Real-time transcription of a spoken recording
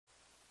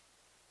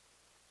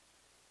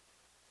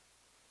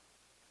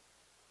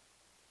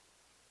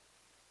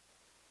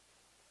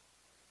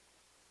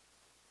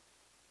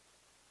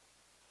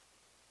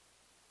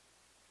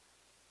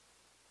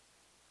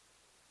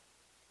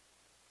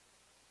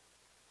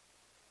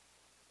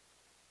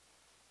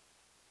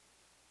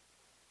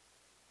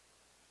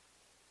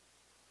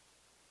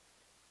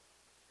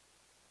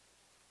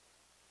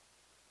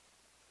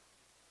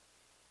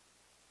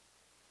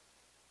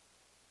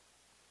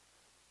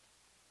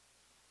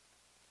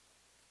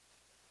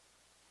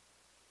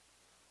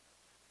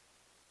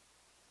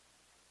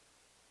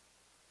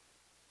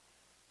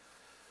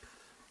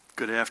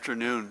Good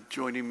afternoon.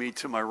 Joining me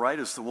to my right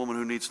is the woman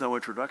who needs no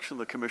introduction,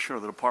 the Commissioner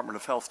of the Department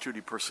of Health, Judy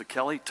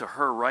Persichilli. To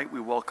her right, we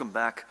welcome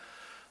back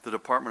the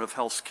Department of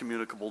Health's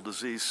Communicable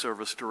Disease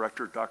Service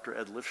Director, Dr.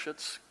 Ed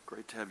Lifshitz.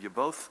 Great to have you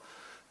both.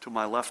 To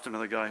my left,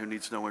 another guy who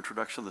needs no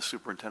introduction, the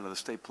Superintendent of the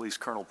State Police,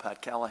 Colonel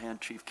Pat Callahan,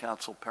 Chief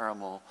Counsel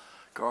Parimal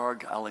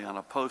Garg,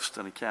 Aliana Post,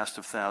 and a cast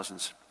of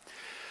thousands.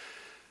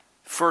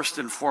 First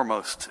and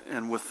foremost,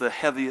 and with the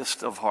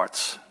heaviest of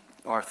hearts,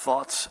 our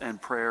thoughts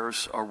and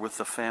prayers are with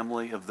the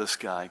family of this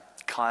guy,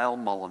 Kyle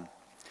Mullen,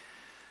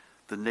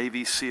 the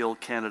Navy SEAL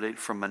candidate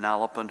from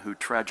Manalapan who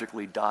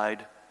tragically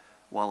died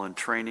while in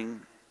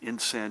training in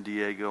San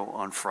Diego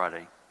on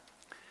Friday.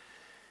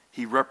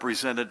 He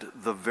represented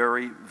the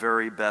very,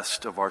 very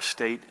best of our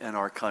state and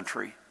our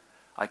country.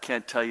 I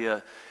can't tell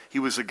you, he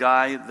was a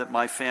guy that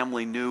my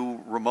family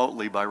knew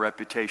remotely by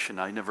reputation.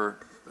 I never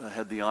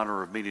had the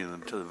honor of meeting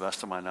him to the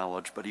best of my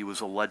knowledge, but he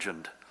was a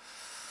legend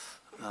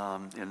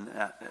in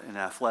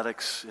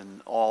athletics,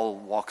 in all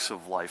walks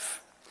of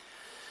life.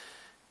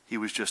 He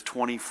was just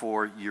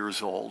 24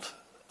 years old.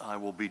 I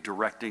will be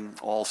directing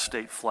all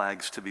state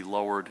flags to be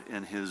lowered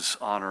in his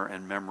honor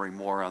and memory.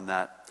 More on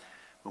that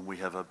when we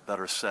have a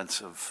better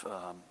sense of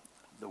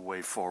the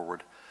way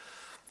forward.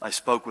 I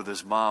spoke with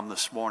his mom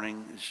this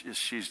morning.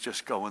 She's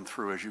just going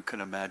through, as you can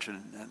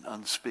imagine, an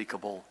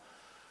unspeakable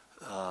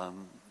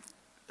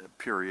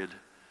period,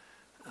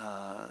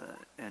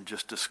 and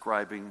just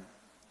describing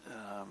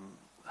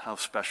how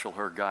special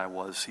her guy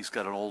was. He's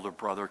got an older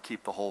brother.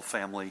 Keep the whole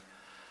family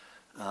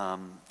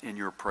in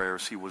your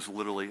prayers. He was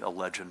literally a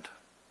legend.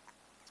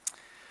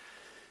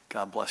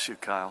 God bless you,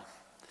 Kyle.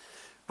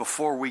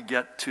 Before we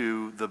get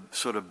to the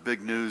sort of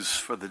big news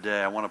for the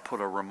day, I want to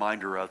put a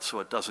reminder out so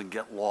it doesn't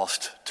get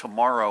lost.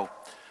 Tomorrow,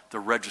 the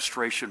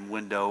registration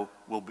window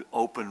will be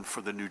open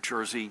for the New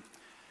Jersey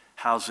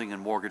Housing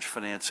and Mortgage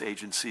Finance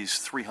Agency's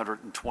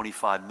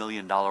 $325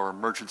 million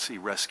Emergency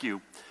Rescue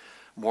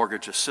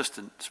Mortgage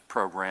Assistance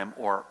Program,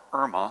 or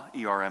IRMA,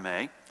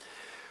 E-R-M-A.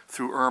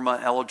 Through IRMA,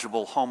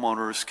 eligible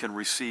homeowners can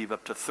receive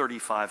up to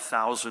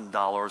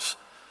 $35,000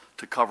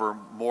 to cover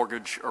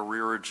mortgage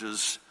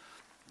arrearages,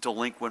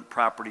 delinquent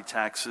property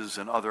taxes,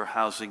 and other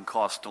housing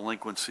cost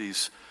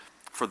delinquencies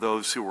for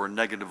those who were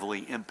negatively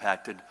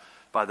impacted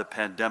by the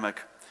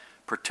pandemic,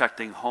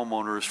 protecting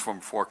homeowners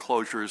from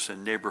foreclosures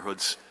and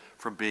neighborhoods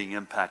from being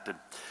impacted.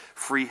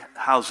 Free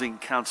housing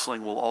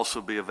counseling will also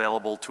be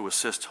available to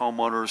assist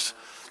homeowners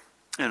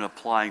in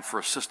applying for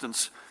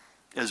assistance,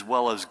 as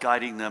well as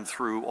guiding them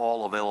through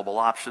all available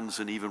options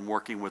and even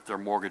working with their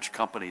mortgage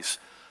companies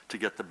to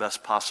get the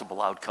best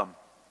possible outcome.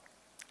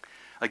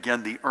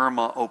 Again, the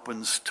IRMA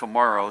opens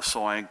tomorrow,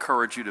 so I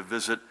encourage you to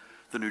visit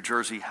the New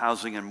Jersey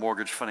Housing and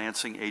Mortgage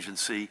Financing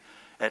Agency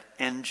at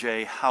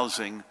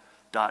NJ.com.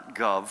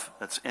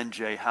 That's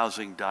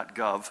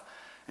NJhousing.gov,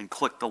 and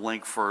click the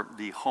link for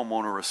the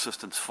Homeowner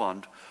Assistance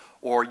Fund.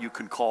 Or you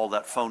can call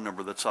that phone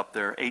number that's up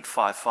there,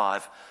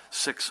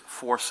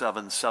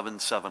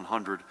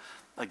 855-647-7700.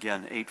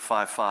 Again,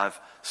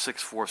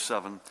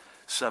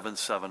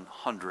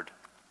 855-647-7700.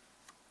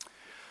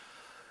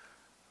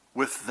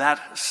 With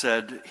that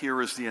said,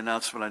 here is the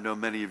announcement I know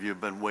many of you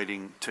have been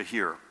waiting to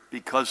hear.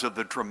 Because of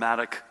the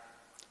dramatic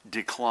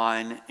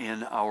decline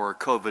in our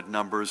COVID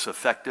numbers,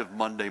 effective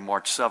Monday,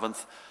 March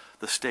 7th,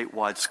 the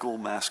statewide school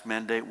mask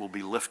mandate will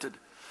be lifted.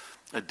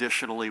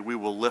 Additionally, we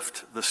will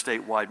lift the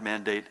statewide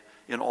mandate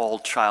in all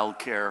child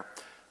care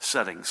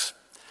settings.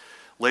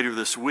 Later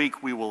this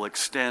week, we will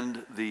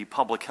extend the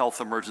public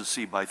health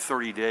emergency by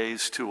 30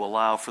 days to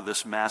allow for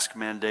this mask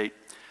mandate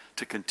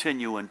to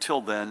continue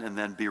until then and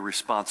then be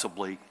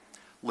responsibly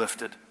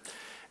lifted.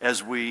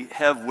 As we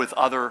have with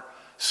other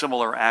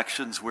similar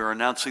actions, we're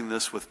announcing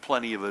this with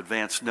plenty of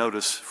advance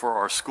notice for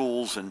our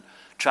schools and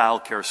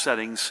child care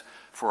settings,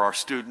 for our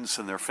students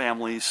and their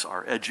families,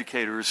 our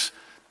educators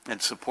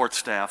and support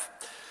staff,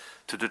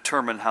 to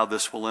determine how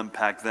this will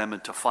impact them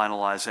and to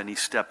finalize any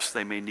steps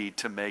they may need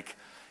to make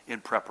in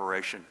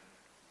preparation.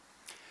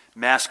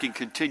 Masking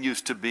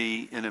continues to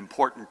be an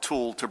important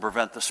tool to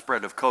prevent the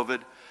spread of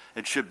COVID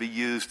and should be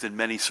used in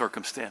many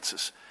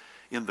circumstances.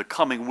 In the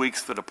coming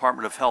weeks, the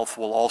Department of Health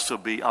will also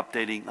be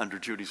updating, under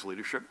Judy's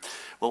leadership,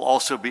 will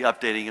also be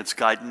updating its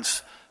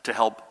guidance to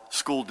help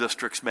school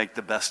districts make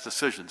the best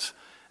decisions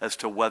as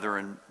to whether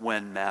and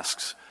when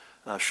masks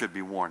should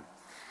be worn.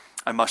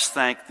 I must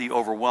thank the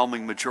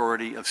overwhelming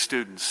majority of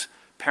students,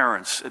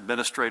 parents,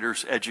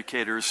 administrators,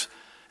 educators,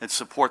 and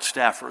support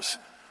staffers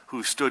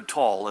who stood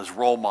tall as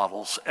role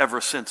models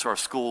ever since our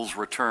schools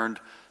returned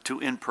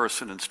to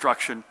in-person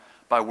instruction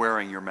by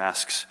wearing your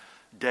masks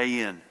day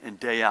in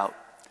and day out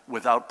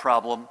without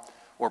problem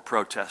or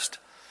protest.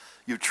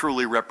 You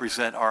truly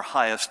represent our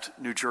highest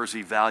New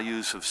Jersey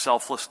values of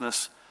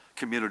selflessness,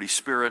 community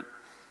spirit,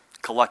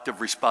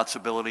 collective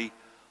responsibility,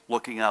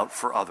 looking out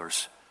for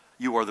others.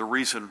 You are the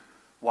reason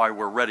why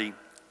we're ready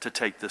to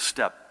take this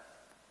step.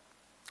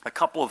 A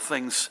couple of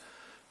things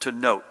to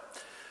note.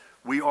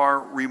 We are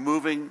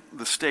removing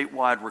the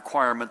statewide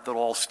requirement that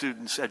all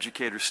students,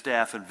 educators,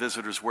 staff, and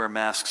visitors wear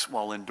masks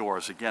while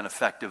indoors, again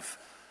effective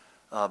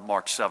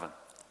March 7th.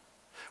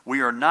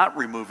 We are not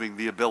removing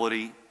the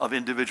ability of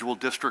individual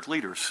district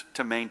leaders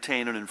to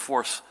maintain and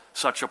enforce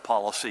such a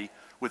policy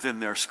within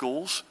their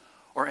schools,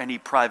 or any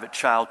private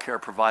child care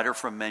provider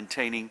from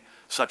maintaining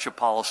such a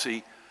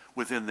policy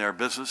within their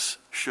business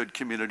should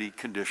community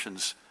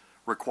conditions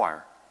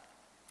require.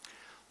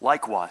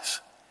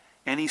 Likewise,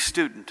 any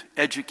student,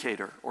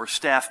 educator, or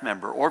staff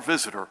member or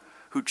visitor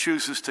who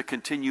chooses to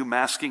continue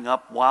masking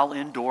up while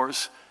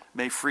indoors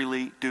may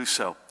freely do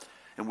so,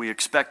 and we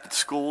expect that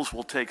schools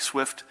will take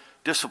swift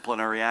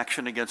disciplinary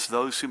action against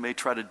those who may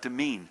try to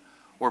demean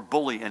or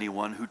bully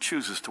anyone who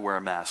chooses to wear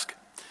a mask.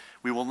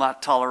 We will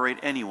not tolerate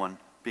anyone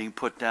being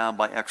put down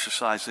by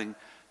exercising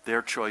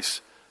their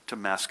choice to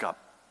mask up.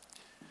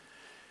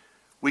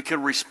 We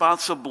can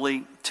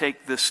responsibly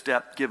take this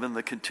step given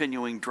the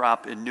continuing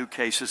drop in new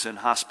cases and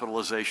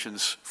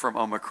hospitalizations from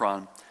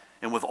Omicron,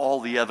 and with all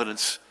the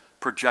evidence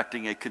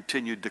projecting a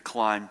continued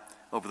decline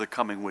over the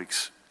coming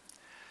weeks.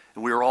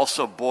 And we are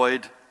also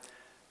buoyed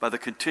by the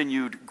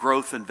continued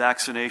growth in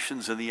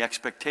vaccinations and the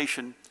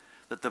expectation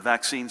that the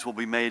vaccines will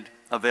be made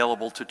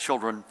available to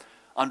children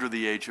under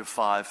the age of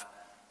 5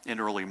 in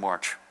early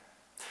March.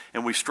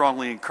 And we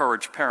strongly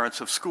encourage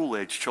parents of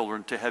school-age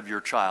children to have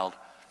your child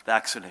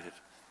vaccinated.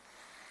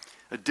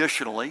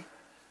 Additionally,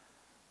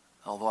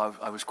 although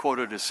I was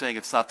quoted as saying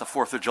it's not the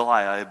 4th of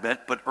July, I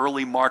admit, but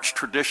early March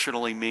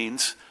traditionally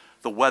means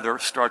the weather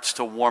starts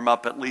to warm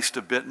up at least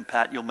a bit, and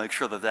Pat, you'll make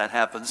sure that that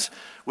happens,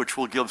 which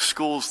will give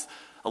schools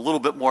a little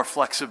bit more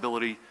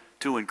flexibility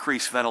to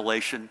increase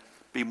ventilation,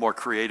 be more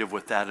creative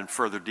with that, and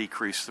further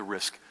decrease the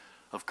risk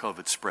of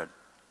COVID spread.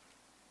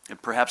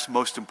 And perhaps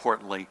most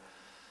importantly,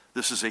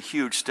 this is a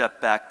huge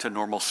step back to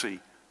normalcy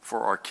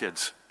for our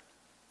kids.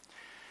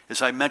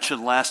 As I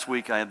mentioned last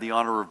week, I had the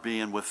honor of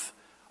being with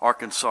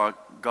Arkansas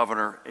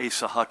Governor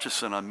Asa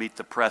Hutchinson on Meet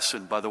the Press,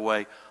 and by the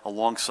way,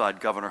 alongside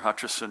Governor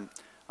Hutchinson,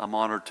 I'm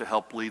honored to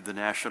help lead the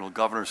National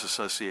Governors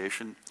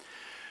Association.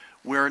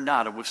 We're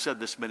not, and we've said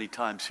this many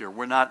times here,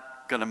 we're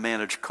not going to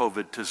manage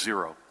COVID to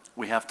zero.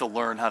 We have to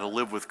learn how to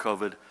live with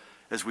COVID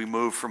as we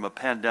move from a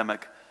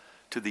pandemic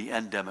to the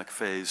endemic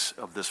phase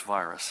of this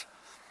virus.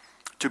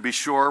 To be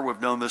sure,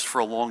 we've known this for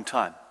a long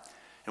time,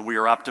 and we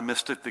are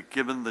optimistic that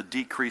given the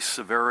decreased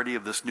severity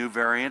of this new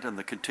variant and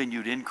the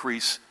continued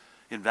increase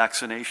in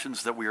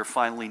vaccinations, that we are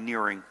finally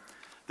nearing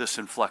this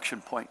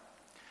inflection point.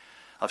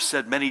 I've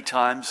said many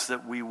times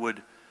that we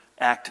would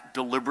act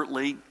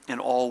deliberately in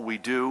all we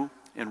do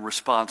in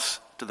response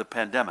to the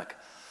pandemic.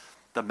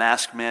 The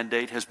mask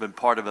mandate has been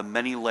part of a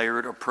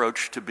many-layered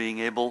approach to being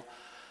able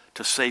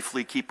to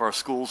safely keep our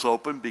schools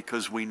open,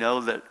 because we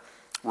know that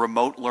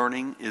remote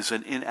learning is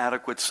an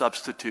inadequate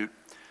substitute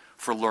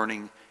for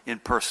learning in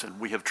person.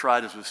 We have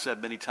tried, as we've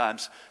said many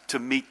times, to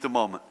meet the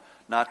moment,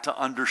 not to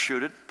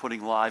undershoot it,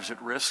 putting lives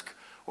at risk,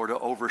 or to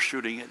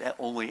overshooting it,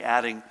 only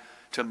adding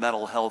to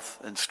mental health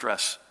and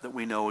stress that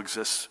we know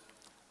exists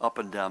up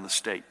and down the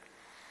state.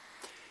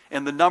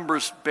 And the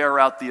numbers bear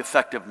out the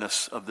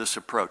effectiveness of this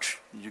approach.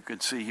 You can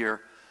see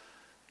here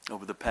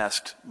over the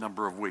past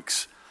number of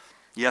weeks.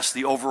 Yes,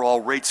 the overall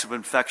rates of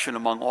infection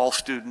among all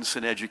students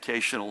and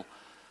educational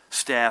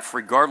staff,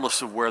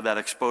 regardless of where that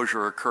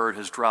exposure occurred,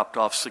 has dropped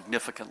off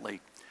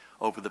significantly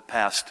over the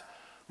past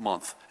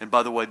month. And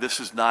by the way, this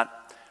is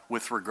not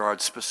with regard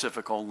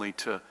specific only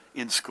to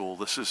in-school.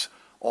 This is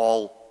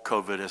all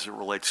COVID as it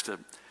relates to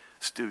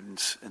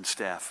students and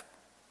staff.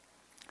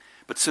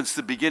 But since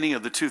the beginning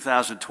of the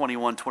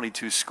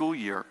 2021-22 school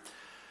year,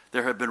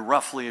 there have been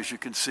roughly, as you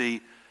can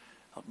see,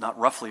 not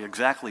roughly,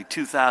 exactly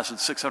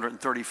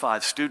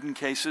 2,635 student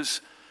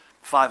cases,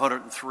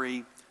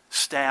 503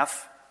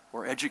 staff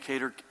or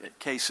educator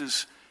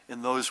cases,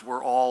 and those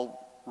were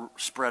all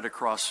spread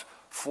across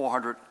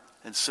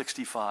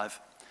 465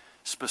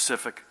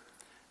 specific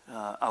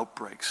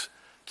outbreaks.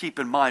 Keep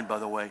in mind, by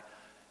the way,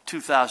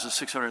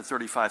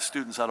 2,635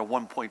 students out of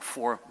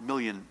 1.4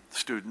 million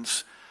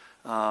students,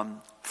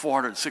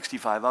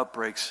 465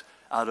 outbreaks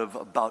out of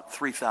about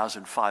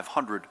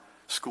 3,500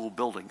 school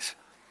buildings.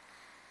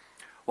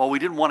 While we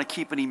didn't want to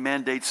keep any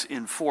mandates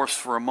in force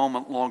for a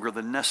moment longer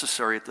than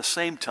necessary, at the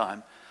same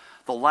time,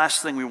 the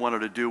last thing we wanted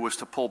to do was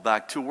to pull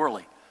back too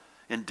early,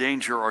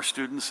 endanger our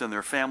students and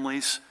their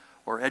families,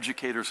 or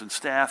educators and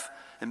staff,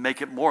 and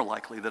make it more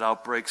likely that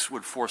outbreaks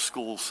would force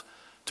schools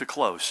to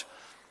close.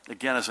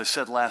 Again, as I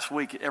said last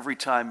week, every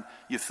time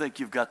you think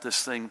you've got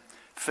this thing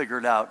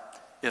figured out,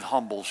 it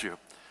humbles you.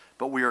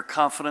 But we are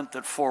confident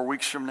that 4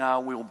 weeks from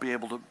now, we will be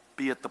able to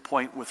be at the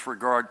point with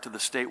regard to the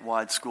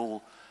statewide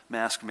school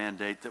mask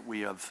mandate that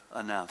we have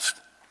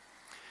announced.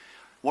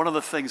 One of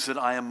the things that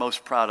I am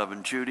most proud of,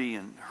 and Judy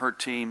and her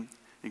team,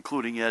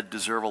 including Ed,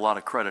 deserve a lot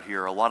of credit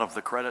here, a lot of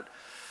the credit.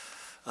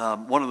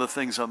 One of the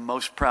things I'm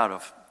most proud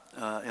of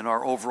in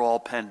our overall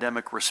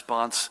pandemic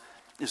response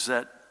is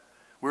that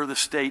we're the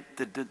state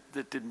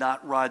that did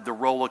not ride the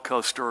roller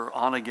coaster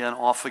on again,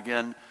 off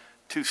again,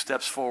 2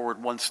 steps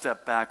forward, 1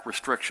 step back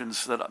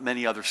restrictions that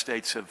many other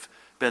states have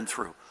been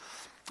through.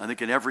 I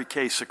think in every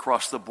case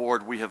across the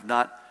board, we have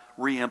not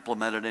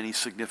re-implemented any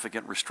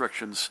significant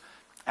restrictions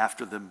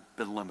after them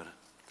been limited.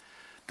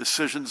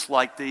 Decisions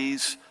like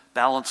these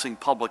balancing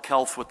public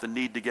health with the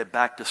need to get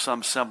back to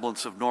some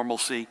semblance of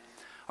normalcy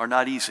are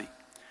not easy.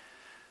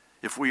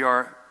 If we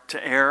are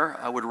to err,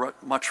 I would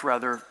much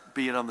rather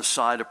be on the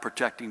side of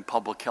protecting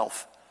public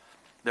health.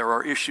 There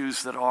are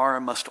issues that are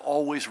and must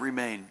always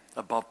remain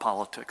above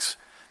politics.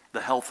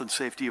 The health and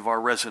safety of our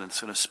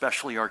residents, and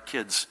especially our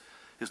kids,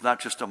 is not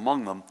just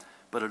among them,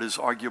 but it is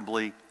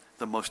arguably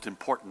the most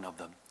important of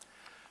them.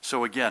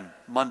 So again,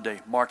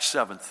 Monday, March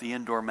 7th, the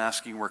indoor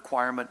masking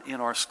requirement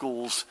in our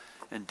schools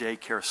and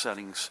daycare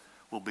settings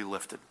will be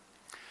lifted.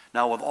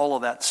 Now, with all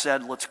of that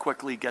said, let's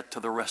quickly get to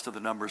the rest of the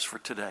numbers for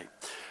today.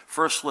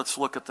 First, let's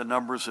look at the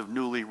numbers of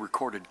newly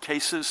recorded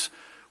cases.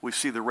 We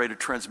see the rate of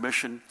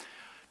transmission.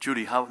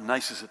 Judy, how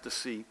nice is it to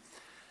see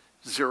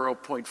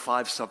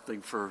 0.5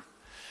 something for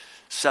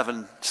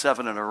seven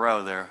in a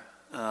row there.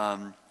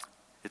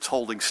 It's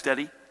holding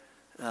steady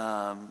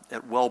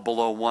at well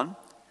below 1,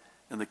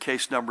 and the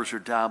case numbers are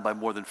down by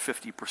more than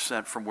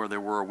 50% from where they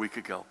were a week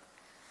ago.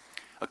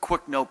 A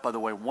quick note, by the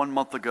way, 1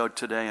 month ago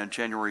today, on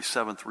January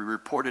 7th, we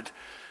reported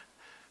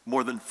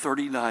more than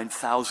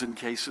 39,000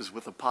 cases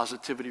with a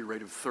positivity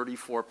rate of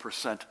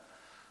 34%.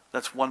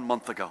 That's 1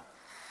 month ago.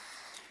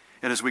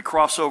 And as we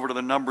cross over to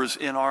the numbers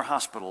in our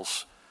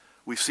hospitals,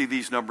 we see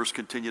these numbers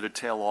continue to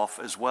tail off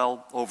as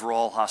well.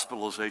 Overall,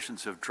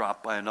 hospitalizations have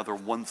dropped by another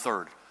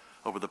 1/3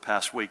 over the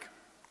past week.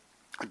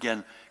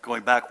 Again,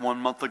 going back 1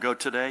 month ago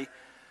today,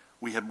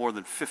 we had more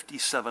than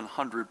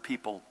 5,700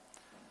 people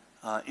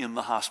in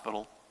the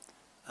hospital,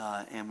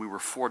 and we were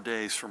 4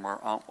 days from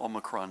our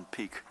Omicron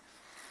peak.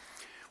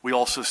 We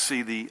also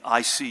see the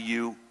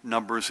ICU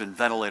numbers and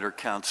ventilator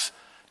counts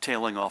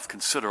tailing off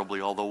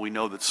considerably, although we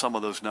know that some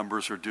of those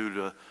numbers are due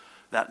to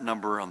that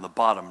number on the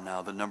bottom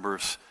now, the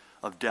numbers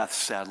of deaths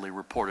sadly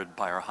reported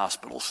by our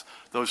hospitals.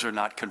 Those are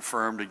not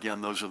confirmed.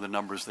 Again, those are the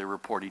numbers they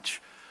report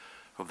each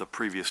of the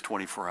previous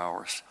 24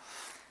 hours.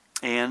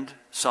 And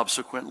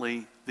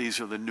subsequently, these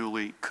are the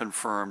newly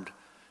confirmed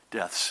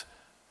deaths.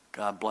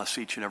 God bless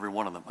each and every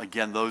one of them.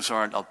 Again, those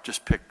aren't, I'll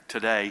just pick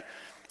today,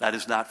 that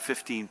is not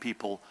 15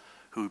 people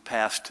who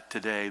passed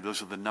today.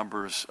 Those are the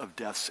numbers of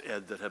deaths,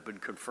 Ed, that have been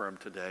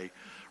confirmed today,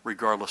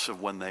 regardless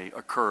of when they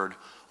occurred.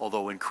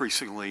 Although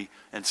increasingly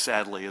and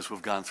sadly, as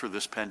we've gone through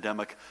this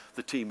pandemic,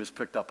 the team has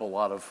picked up a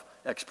lot of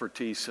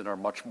expertise and are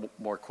much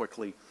more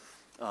quickly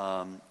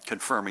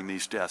confirming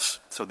these deaths.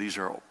 So these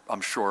are,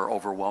 I'm sure,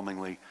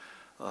 overwhelmingly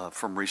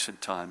from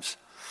recent times.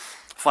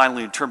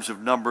 Finally, in terms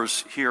of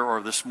numbers, here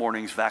are this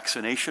morning's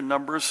vaccination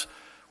numbers,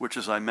 which,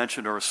 as I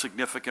mentioned, are a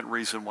significant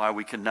reason why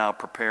we can now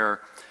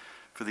prepare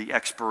for the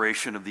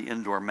expiration of the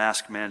indoor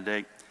mask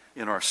mandate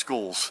in our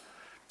schools.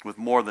 With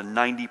more than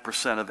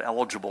 90% of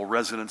eligible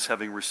residents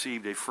having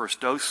received a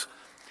first dose,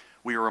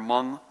 we are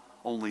among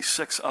only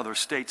 6 other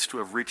states to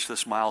have reached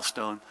this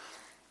milestone,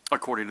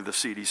 according to the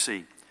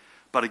CDC.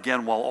 But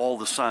again, while all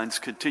the signs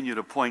continue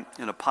to point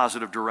in a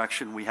positive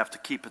direction, we have to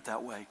keep it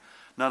that way.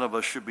 None of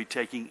us should be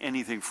taking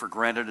anything for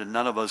granted, and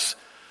none of us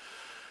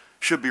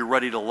should be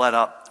ready to let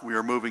up. We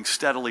are moving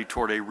steadily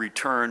toward a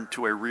return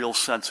to a real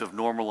sense of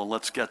normal, and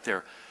let's get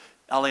there.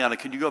 Aliana,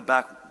 can you go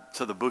back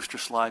to the booster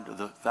slide, or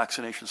the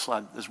vaccination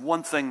slide? There's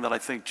one thing that I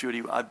think,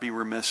 Judy, I'd be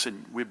remiss,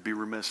 and we'd be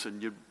remiss,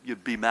 and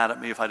you'd be mad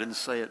at me if I didn't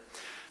say it.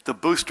 The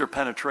booster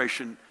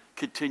penetration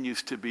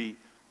continues to be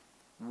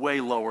way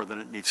lower than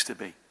it needs to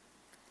be.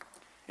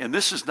 And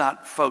this is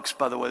not, folks,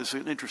 by the way, there's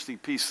an interesting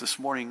piece this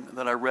morning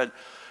that I read.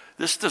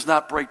 This does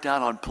not break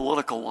down on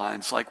political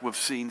lines like we've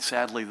seen,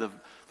 sadly, the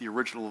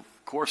original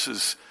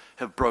courses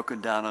have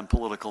broken down on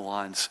political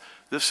lines.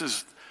 This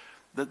is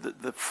the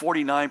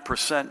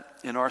 49%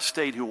 in our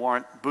state who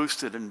aren't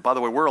boosted, and by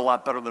the way, we're a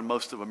lot better than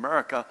most of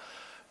America,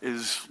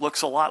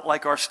 looks a lot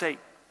like our state.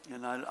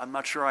 And I'm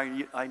not sure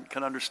I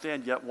can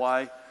understand yet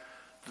why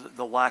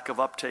the lack of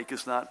uptake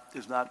is not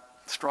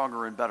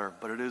stronger and better,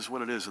 but it is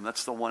what it is, and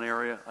that's the one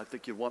area I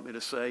think you'd want me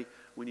to say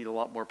we need a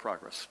lot more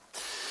progress.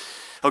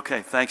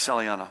 Okay, thanks,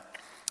 Aliana.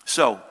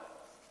 So,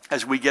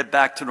 as we get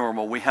back to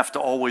normal, we have to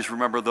always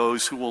remember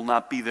those who will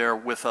not be there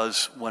with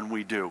us when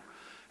we do.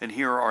 And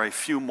here are a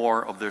few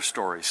more of their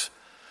stories.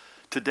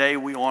 Today,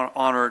 we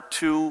honor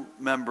 2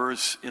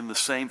 members in the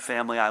same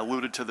family. I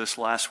alluded to this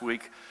last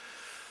week.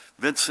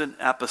 Vincent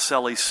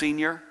Apicelli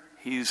Sr.,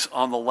 he's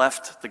on the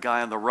left, the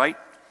guy on the right,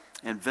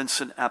 and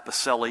Vincent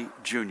Apicelli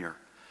Jr.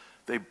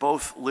 They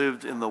both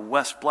lived in the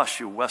West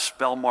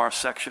Belmar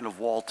section of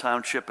Wall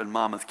Township in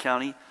Monmouth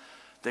County.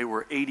 They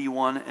were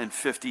 81 and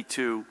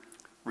 52,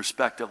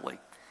 respectively.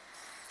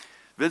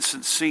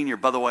 Vincent Sr.,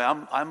 by the way,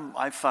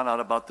 I found out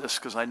about this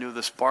because I knew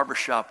this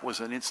barbershop was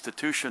an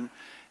institution,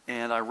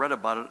 and I read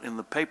about it in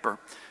the paper.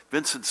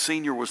 Vincent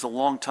Sr. was the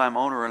longtime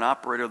owner and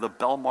operator of the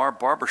Belmar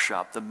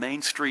Barbershop, the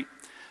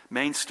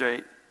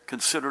mainstay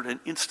considered an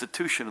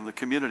institution in the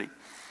community.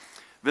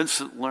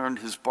 Vincent learned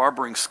his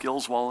barbering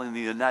skills while in the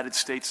United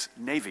States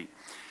Navy.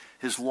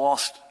 His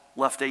loss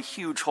left a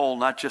huge hole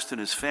not just in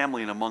his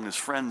family and among his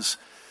friends,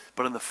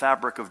 but in the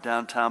fabric of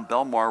downtown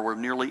Belmar, where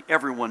nearly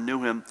everyone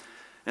knew him,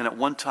 and at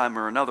one time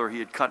or another, he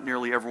had cut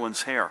nearly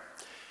everyone's hair.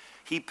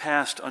 He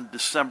passed on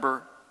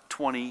December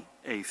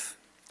 28th.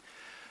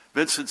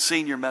 Vincent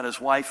Sr. met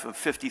his wife of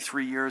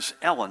 53 years,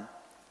 Ellen.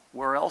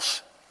 Where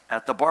else?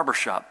 At the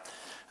barbershop.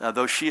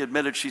 Though she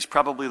admitted she's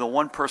probably the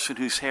one person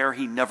whose hair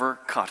he never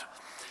cut.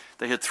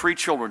 They had 3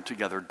 children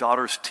together,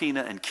 daughters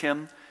Tina and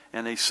Kim,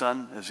 and a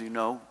son, as you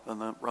know,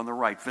 on the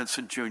right,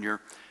 Vincent Jr.,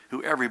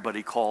 who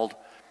everybody called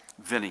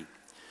Vinny.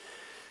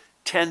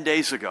 10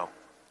 days ago,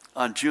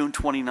 on June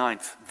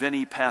 29th,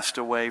 Vinny passed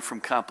away from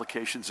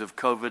complications of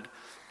COVID.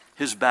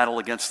 His battle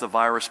against the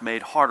virus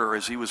made harder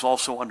as he was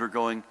also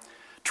undergoing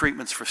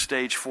treatments for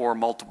stage 4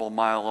 multiple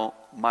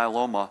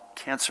myeloma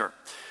cancer.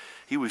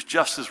 He was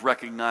just as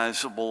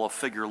recognizable a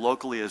figure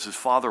locally as his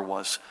father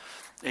was.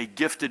 A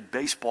gifted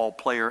baseball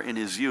player in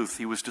his youth,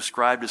 he was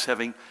described as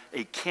having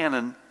a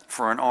cannon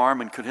for an arm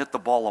and could hit the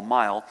ball a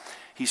mile.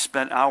 He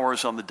spent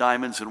hours on the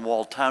diamonds in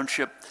Wall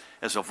Township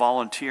as a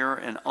volunteer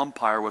and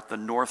umpire with the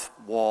North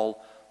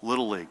Wall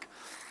Little League.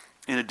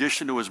 In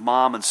addition to his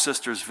mom and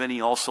sisters,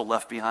 Vinny also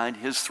left behind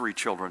his 3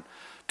 children,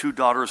 2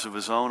 daughters of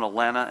his own,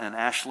 Alana and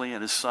Ashley,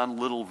 and his son,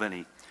 little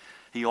Vinny.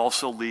 He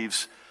also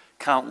leaves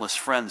countless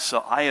friends.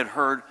 So I had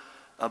heard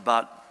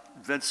about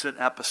Vincent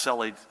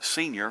Appicelli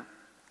Sr.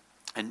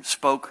 and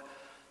spoke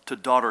to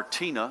daughter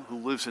Tina, who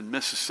lives in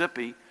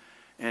Mississippi,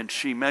 and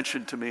she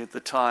mentioned to me at the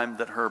time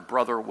that her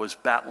brother was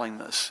battling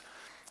this.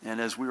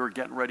 And as we were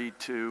getting ready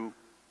to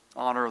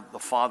honor the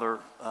father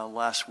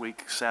last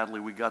week, sadly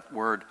we got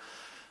word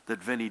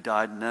that Vinny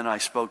died, and then I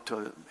spoke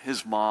to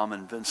his mom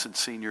and Vincent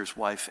Sr.'s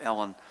wife,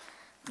 Ellen,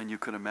 and you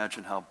can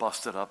imagine how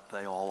busted up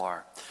they all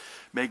are.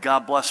 May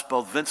God bless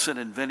both Vincent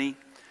and Vinny,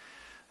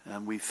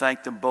 and we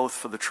thank them both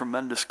for the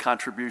tremendous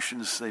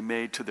contributions they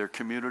made to their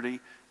community.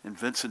 In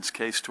Vincent's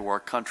case, to our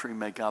country.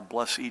 May God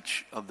bless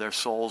each of their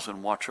souls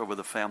and watch over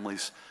the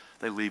families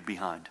they leave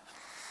behind.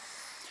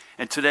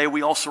 And today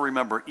we also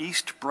remember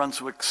East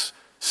Brunswick's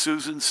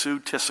Susan Sue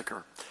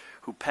Tissaker,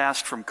 who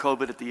passed from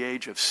COVID at the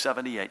age of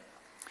 78.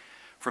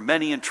 For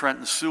many in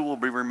Trenton, Sue will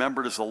be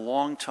remembered as a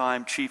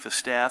longtime chief of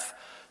staff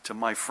to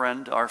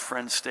our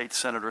friend State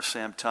Senator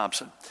Sam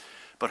Thompson.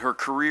 But her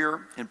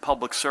career in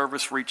public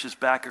service reaches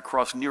back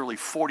across nearly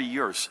 40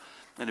 years,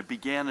 and it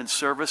began in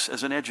service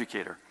as an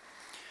educator.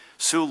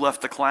 Sue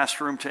left the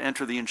classroom to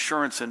enter the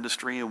insurance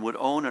industry and would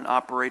own and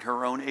operate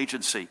her own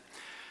agency.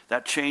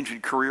 That change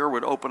in career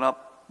would open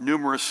up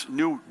numerous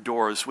new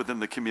doors within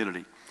the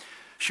community.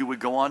 She would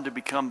go on to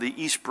become the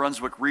East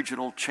Brunswick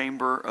Regional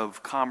Chamber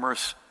of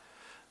Commerce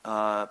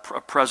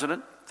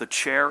president, the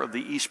chair of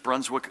the East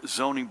Brunswick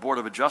Zoning Board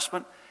of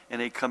Adjustment,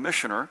 and a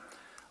commissioner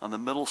on the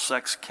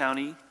Middlesex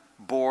County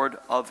Board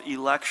of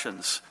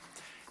Elections.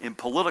 In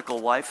political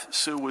life,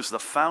 Sue was the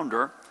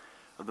founder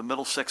of the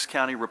Middlesex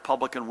County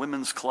Republican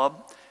Women's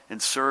Club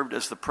and served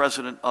as the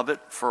president of it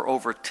for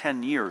over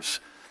 10 years.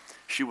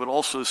 She would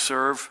also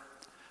serve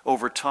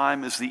over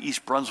time as the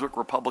East Brunswick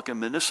Republican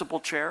Municipal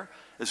Chair,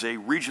 as a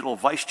regional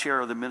vice chair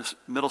of the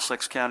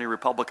Middlesex County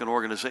Republican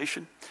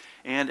Organization,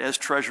 and as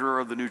treasurer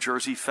of the New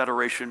Jersey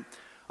Federation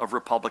of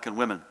Republican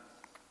Women.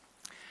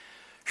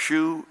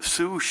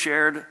 Sue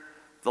shared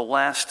the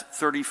last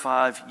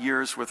 35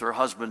 years with her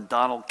husband,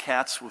 Donald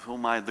Katz, with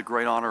whom I had the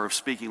great honor of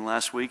speaking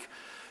last week.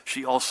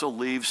 She also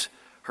leaves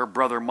her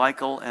brother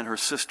Michael and her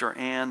sister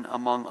Ann,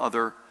 among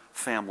other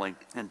family.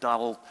 And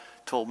Donald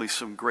told me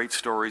some great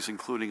stories,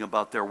 including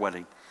about their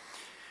wedding.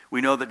 We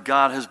know that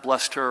God has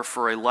blessed her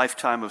for a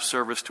lifetime of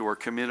service to our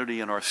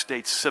community and our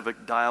state's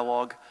civic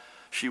dialogue.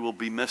 She will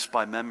be missed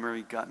by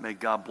memory. May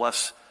God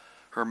bless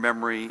her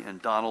memory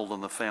and Donald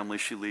and the family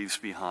she leaves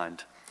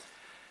behind.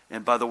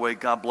 And by the way,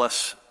 God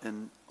bless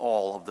in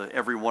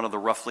every one of the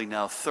roughly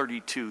now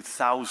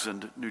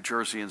 32,000 New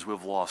Jerseyans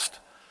we've lost.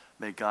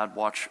 May God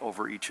watch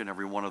over each and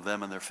every one of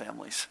them and their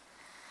families.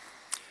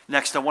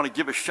 Next, I want to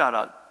give a shout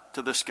out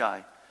to this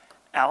guy,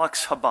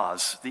 Alex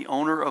Habaz, the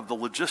owner of the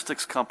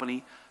logistics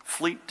company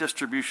Fleet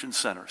Distribution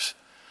Centers.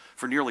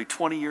 For nearly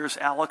 20 years,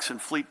 Alex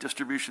and Fleet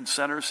Distribution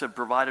Centers have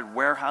provided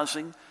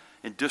warehousing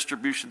and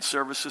distribution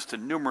services to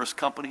numerous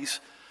companies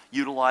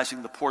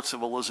utilizing the ports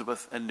of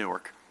Elizabeth and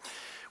Newark.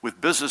 With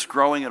business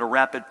growing at a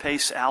rapid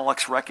pace,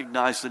 Alex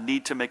recognized the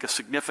need to make a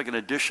significant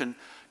addition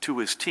to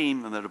his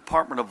team, and the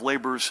Department of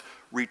Labor's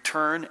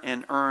Return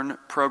and Earn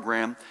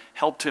program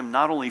helped him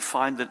not only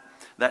find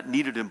that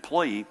needed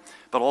employee,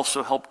 but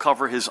also help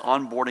cover his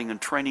onboarding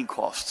and training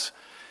costs.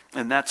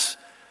 And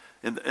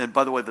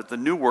by the way, that the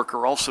new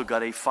worker also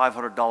got a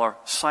 $500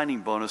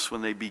 signing bonus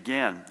when they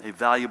began, a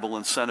valuable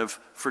incentive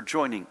for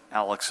joining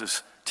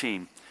Alex's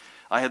team.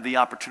 I had the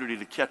opportunity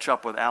to catch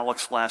up with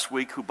Alex last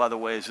week, who, by the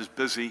way, is as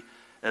busy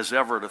as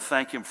ever, to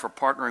thank him for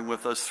partnering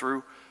with us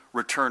through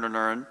Return and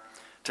Earn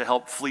to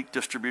help Fleet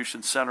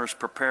Distribution Centers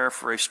prepare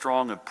for a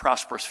strong and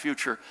prosperous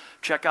future.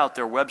 Check out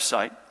their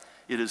website.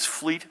 It is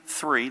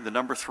fleet3, the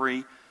number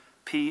 3,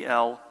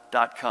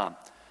 pl.com.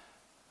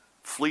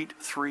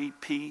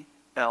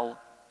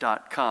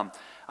 fleet3pl.com.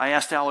 I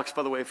asked Alex,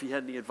 by the way, if he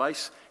had any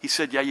advice. He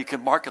said, yeah, you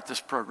can market this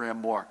program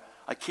more.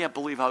 I can't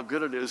believe how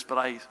good it is, but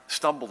I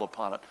stumbled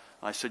upon it.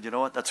 I said, you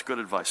know what, that's good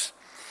advice.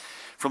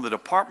 From the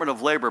Department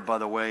of Labor, by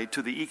the way,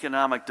 to the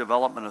Economic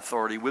Development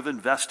Authority, we've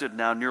invested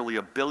now nearly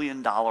 $1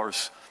 billion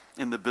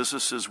in the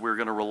businesses we're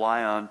going to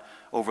rely on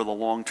over the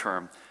long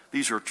term.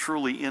 These are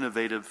truly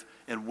innovative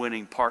and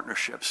winning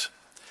partnerships.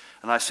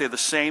 And I say the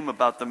same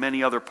about the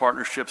many other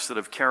partnerships that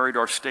have carried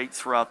our state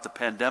throughout the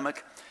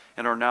pandemic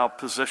and are now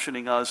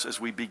positioning us as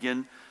we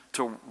begin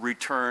to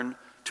return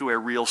to a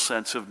real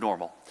sense of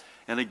normal.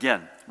 And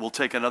again, we'll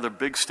take another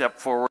big step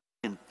forward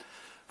in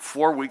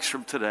 4 weeks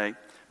from today,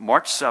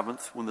 March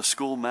 7th, when the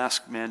school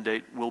mask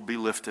mandate will be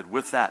lifted.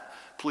 With that,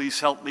 please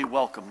help me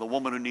welcome the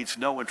woman who needs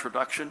no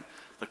introduction,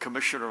 the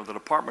Commissioner of the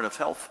Department of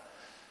Health,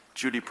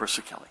 Judy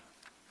Persichilli.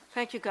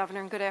 Thank you,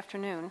 Governor, and good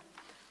afternoon.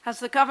 As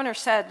the Governor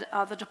said,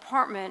 the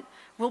Department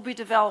will be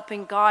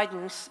developing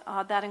guidance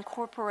that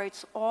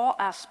incorporates all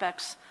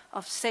aspects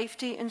of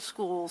safety in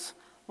schools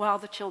while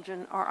the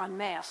children are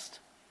unmasked.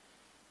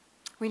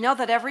 We know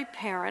that every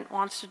parent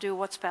wants to do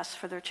what's best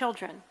for their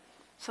children.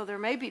 So there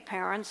may be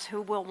parents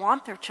who will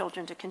want their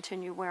children to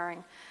continue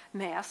wearing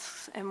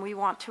masks, and we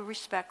want to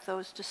respect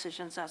those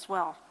decisions as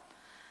well.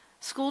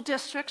 School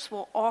districts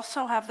will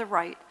also have the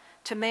right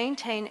to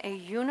maintain a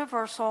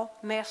universal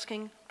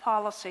masking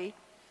policy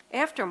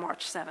after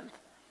March 7th.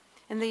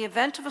 In the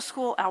event of a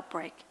school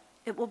outbreak,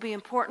 it will be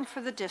important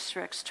for the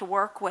districts to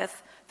work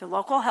with the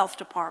local health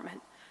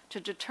department to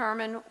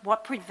determine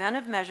what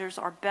preventive measures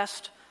are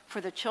best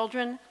for the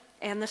children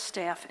and the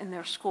staff in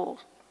their school.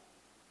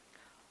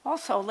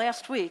 Also,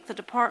 last week, the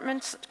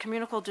Department's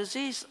Communicable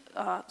Disease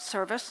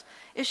Service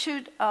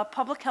issued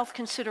public health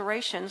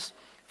considerations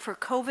for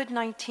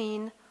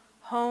COVID-19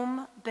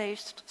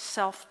 home-based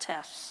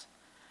self-tests.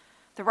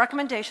 The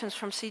recommendations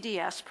from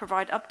CDS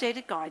provide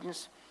updated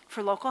guidance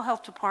for local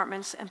health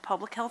departments and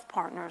public health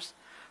partners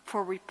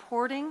for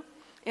reporting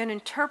and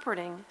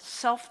interpreting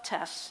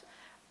self-tests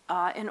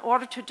in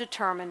order to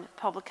determine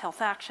public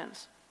health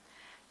actions.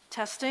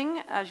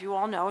 Testing, as you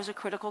all know, is a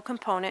critical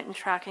component in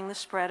tracking the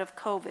spread of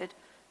COVID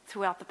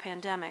throughout the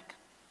pandemic.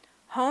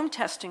 Home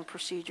testing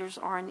procedures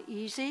are an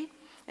easy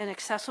and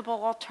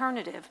accessible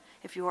alternative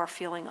if you are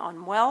feeling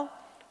unwell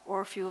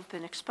or if you have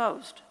been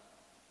exposed.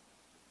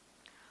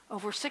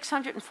 Over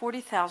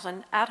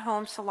 640,000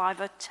 at-home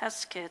saliva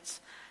test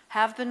kits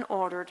have been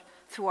ordered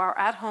through our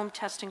at-home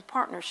testing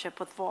partnership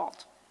with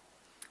Vault.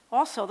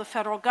 Also, the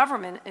federal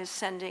government is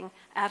sending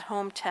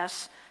at-home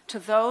tests to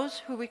those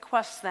who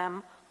request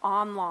them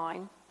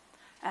online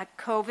at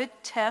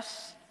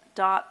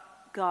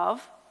covidtests.gov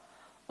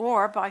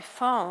or by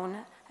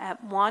phone at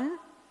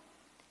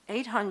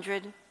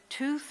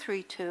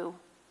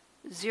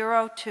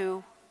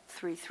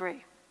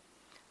 1-800-232-0233.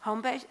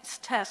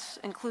 Home-based tests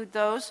include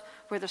those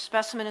where the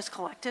specimen is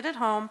collected at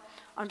home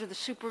under the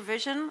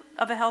supervision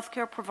of a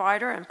healthcare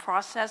provider and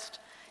processed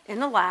in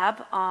the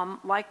lab,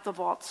 like the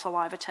Vault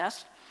saliva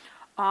test,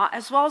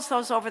 as well as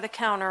those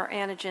over-the-counter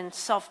antigen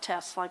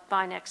self-tests like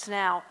Binex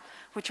Now,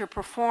 which are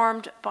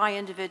performed by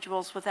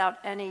individuals without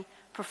any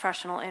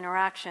professional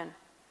interaction.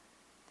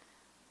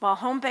 While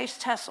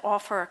home-based tests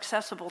offer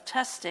accessible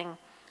testing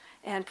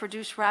and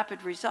produce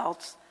rapid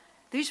results,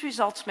 these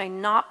results may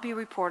not be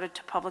reported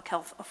to public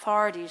health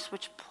authorities,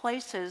 which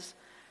places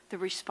the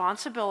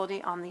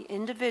responsibility on the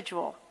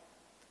individual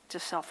to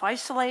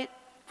self-isolate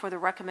for the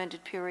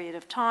recommended period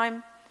of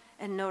time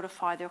and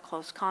notify their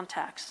close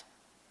contacts.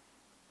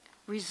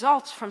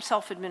 Results from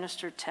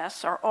self-administered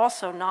tests are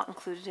also not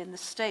included in the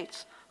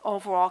state's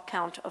overall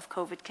count of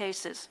COVID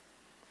cases,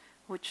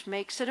 which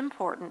makes it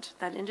important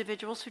that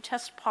individuals who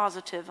test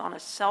positive on a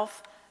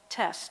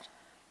self-test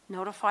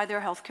notify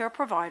their healthcare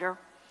provider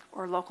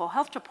or local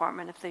health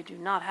department if they do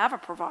not have a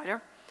provider,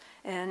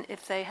 and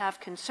if they have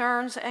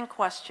concerns and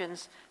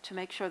questions, to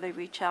make sure they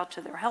reach out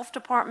to their health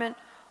department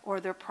or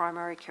their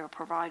primary care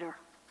provider.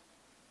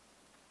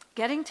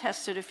 Getting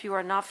tested if you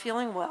are not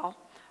feeling well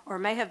or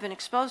may have been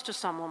exposed to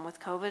someone with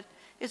COVID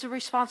is a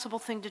responsible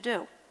thing to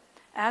do,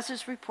 as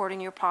is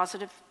reporting your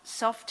positive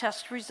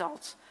self-test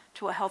results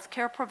to a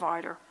healthcare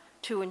provider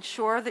to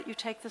ensure that you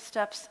take the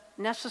steps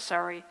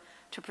necessary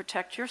to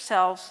protect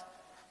yourself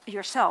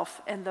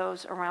and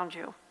those around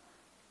you.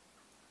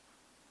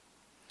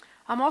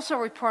 I'm also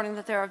reporting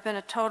that there have been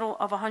a total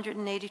of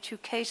 182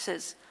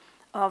 cases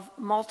of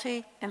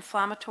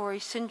multi-inflammatory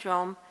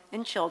syndrome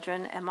in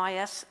children,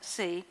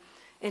 MIS-C,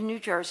 in New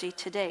Jersey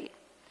to date,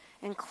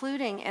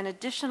 including an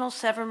additional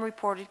 7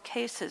 reported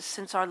cases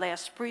since our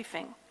last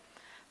briefing.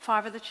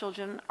 5 of the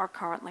children are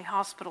currently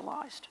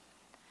hospitalized.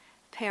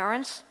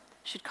 Parents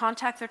should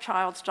contact their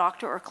child's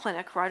doctor or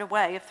clinic right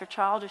away if their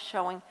child is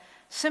showing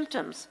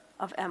symptoms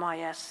of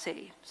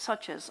MIS-C,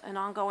 such as an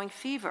ongoing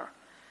fever,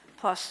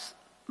 plus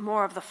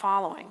more of the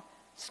following: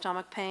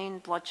 stomach pain,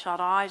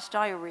 bloodshot eyes,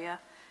 diarrhea,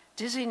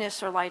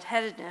 dizziness or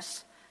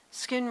lightheadedness,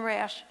 skin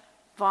rash,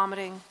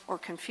 vomiting, or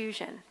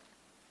confusion.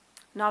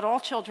 Not all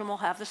children will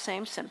have the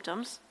same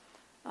symptoms.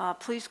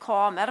 Please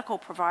call a medical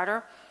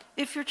provider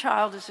if your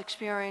child is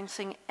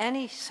experiencing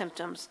any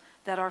symptoms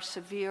that are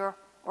severe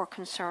or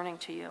concerning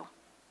to you.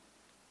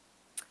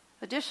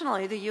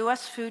 Additionally, the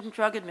U.S. Food and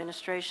Drug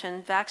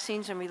Administration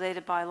Vaccines and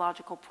Related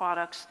Biological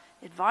Products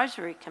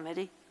Advisory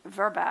Committee,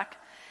 VRBAC,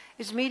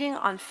 is meeting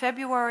on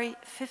February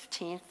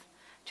 15th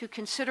to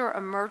consider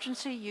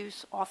emergency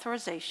use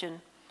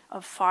authorization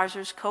of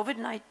Pfizer's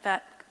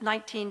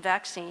COVID-19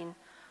 vaccine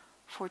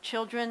for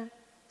children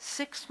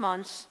 6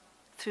 months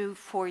through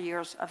 4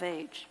 years of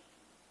age.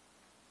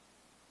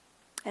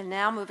 And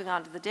now, moving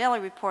on to the daily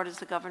report, as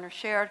the governor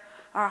shared,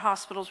 our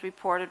hospitals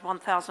reported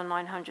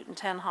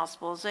 1,910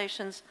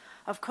 hospitalizations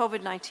of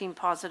COVID-19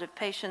 positive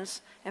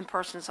patients and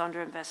persons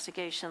under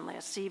investigation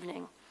last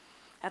evening.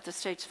 At the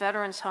state's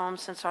veterans' home,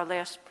 since our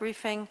last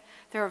briefing,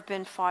 there have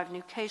been 5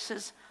 new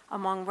cases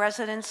among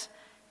residents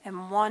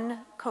and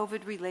 1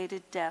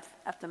 COVID-related death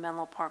at the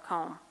Menlo Park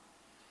home.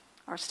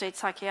 Our state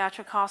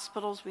psychiatric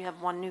hospitals, we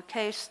have 1 new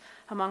case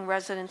among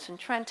residents in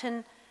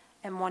Trenton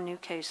and 1 new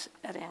case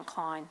at Ann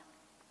Klein.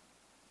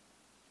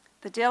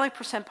 The daily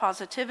percent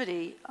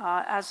positivity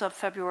as of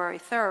February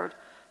 3rd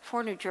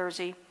for New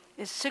Jersey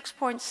is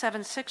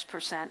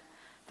 6.76%,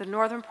 the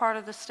northern part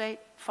of the state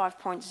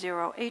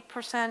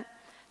 5.08%,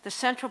 the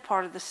central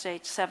part of the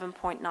state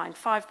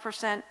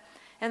 7.95%,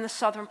 and the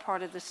southern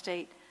part of the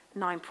state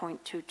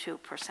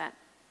 9.22%.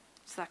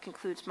 So that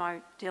concludes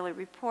my daily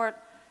report.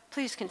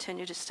 Please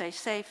continue to stay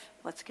safe.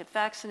 Let's get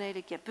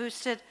vaccinated, get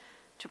boosted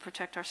to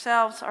protect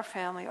ourselves, our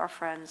family, our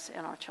friends,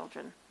 and our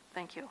children.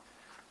 Thank you.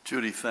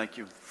 Judy, thank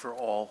you for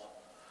all.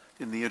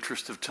 In the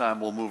interest of time,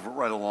 we'll move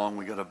right along.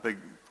 We got a big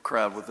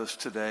crowd with us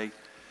today.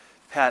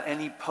 Pat,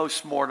 any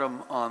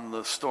postmortem on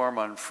the storm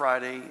on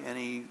Friday?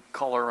 Any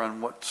color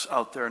on what's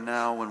out there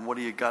now, and what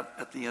do you got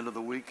at the end of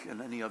the week,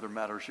 and any other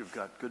matters you've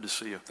got? Good to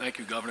see you. Thank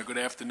you, Governor. Good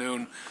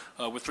afternoon.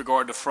 With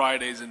regard to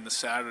Fridays and the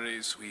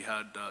Saturdays, we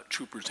had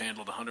troopers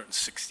handled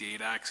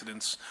 168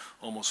 accidents,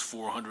 almost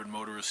 400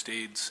 motorist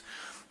aids.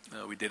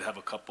 We did have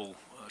a couple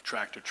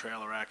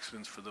tractor-trailer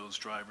accidents for those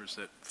drivers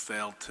that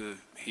failed to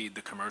heed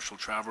the commercial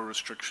travel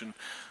restriction.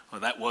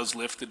 That was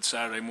lifted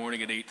Saturday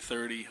morning at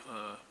 8:30,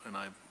 and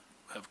I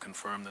have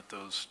confirmed that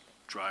those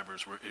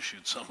drivers were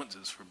issued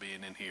summonses for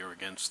being in here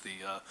against the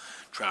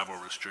travel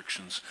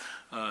restrictions.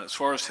 As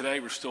far as today,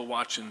 we're still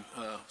watching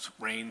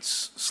rain,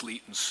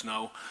 sleet, and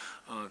snow.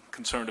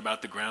 Concerned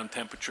about the ground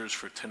temperatures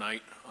for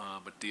tonight,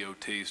 but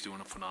DOT is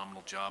doing a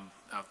phenomenal job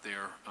out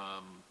there.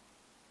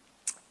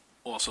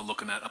 Also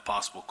looking at a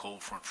possible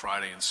cold front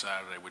Friday and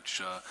Saturday,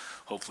 which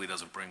hopefully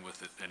doesn't bring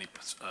with it any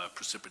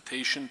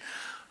precipitation.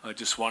 I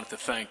just wanted to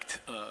thank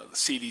the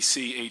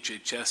CDC,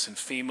 HHS, and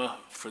FEMA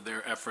for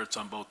their efforts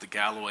on both the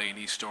Galloway and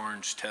East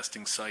Orange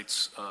testing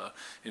sites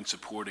in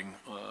supporting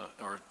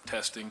our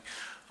testing.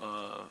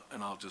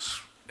 And I'll just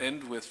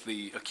end with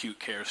the acute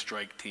care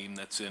strike team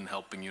that's in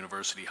helping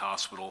University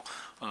Hospital.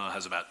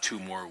 Has about 2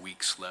 more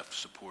weeks left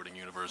supporting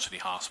University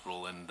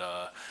Hospital, and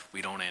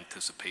we don't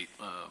anticipate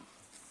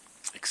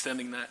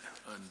extending that,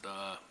 and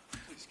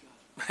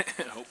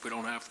I hope we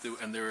don't have to.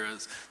 And there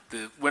is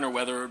the winter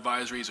weather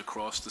advisories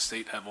across the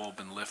state have all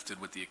been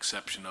lifted, with the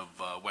exception of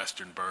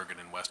Western Bergen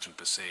and Western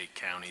Passaic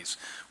counties,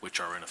 which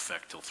are in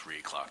effect till 3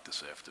 o'clock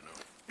this afternoon.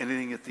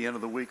 Anything at the end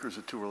of the week, or is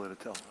it too early to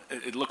tell?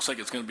 It looks like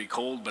it's going to be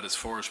cold, but as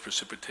far as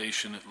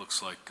precipitation, it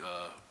looks like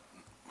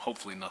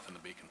hopefully nothing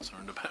to be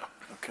concerned about.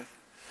 Okay.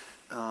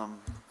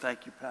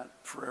 Thank you, Pat,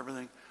 for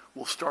everything.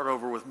 We'll start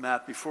over with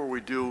Matt. Before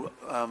we do,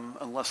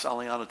 unless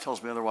Aliana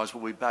tells me otherwise,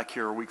 we'll be back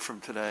here a week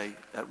from today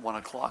at 1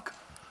 o'clock.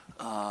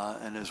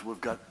 And as we've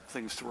got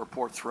things to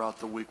report throughout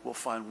the week, we'll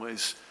find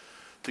ways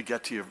to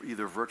get to you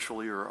either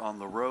virtually or on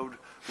the road.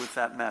 With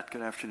that, Matt,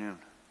 good afternoon.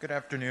 Good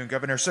afternoon,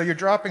 Governor. So you're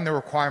dropping the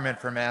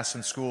requirement for masks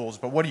in schools,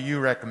 but what do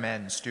you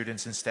recommend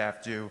students and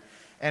staff do?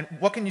 And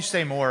what can you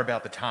say more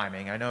about the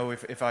timing? I know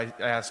if I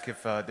ask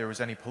if there was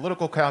any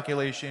political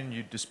calculation,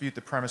 you'd dispute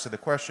the premise of the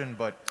question,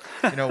 but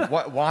you know,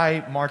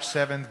 why March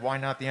 7th? Why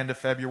not the end of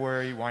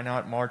February? Why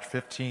not March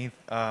 15th?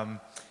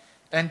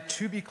 And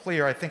to be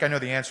clear, I think I know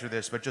the answer to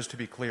this, but just to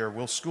be clear,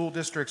 will school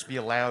districts be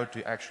allowed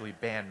to actually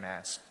ban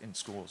masks in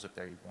schools if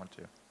they want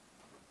to?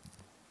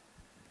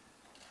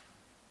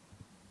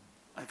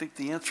 I think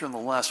the answer on the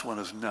last one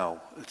is no.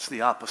 It's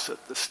the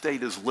opposite. The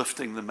state is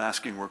lifting the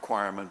masking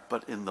requirement,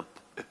 but in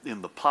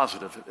the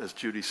positive, as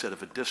Judy said,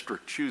 if a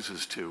district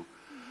chooses to,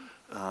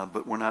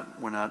 but we're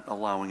not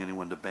allowing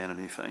anyone to ban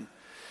anything.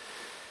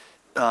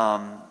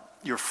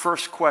 Your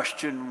first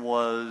question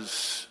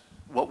was,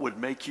 what would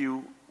make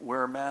you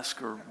wear a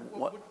mask, or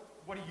what?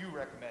 What do you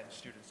recommend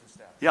students and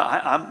staff?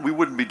 Yeah, we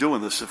wouldn't be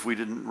doing this if we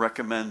didn't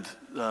recommend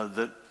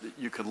that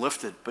you could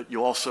lift it, but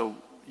you also,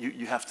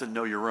 you have to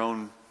know your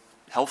own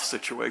health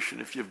situation.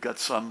 If you've got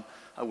some,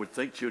 I would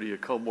think, Judy, a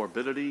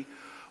comorbidity,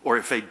 or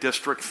if a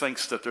district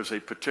thinks that there's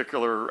a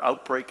particular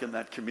outbreak in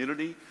that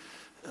community.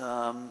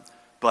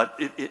 But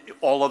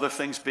all other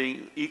things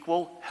being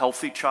equal,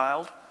 healthy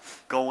child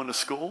going to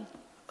school,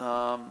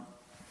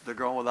 they're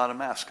going without a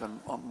mask on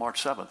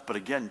March 7th. But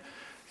again,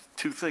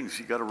 2 things.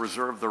 You got to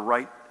reserve the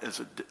right,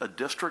 as a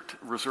district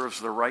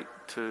reserves the right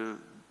to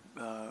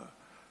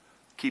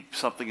keep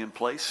something in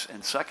place.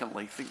 And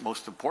secondly, I think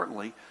most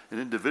importantly, an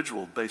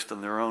individual based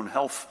on their own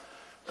health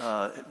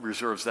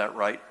reserves that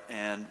right,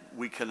 and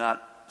we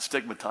cannot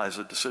stigmatize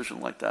a decision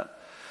like that.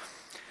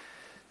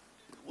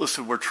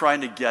 Listen, we're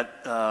trying to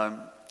get,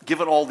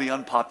 given all the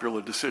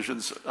unpopular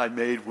decisions I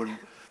made when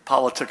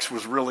politics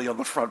was really on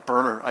the front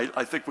burner.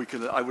 I think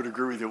I would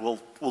agree with you.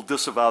 We'll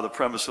disavow the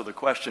premise of the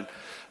question.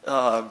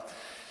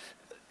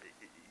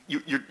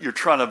 You're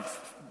trying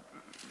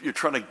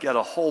to get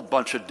a whole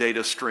bunch of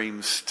data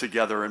streams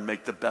together and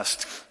make the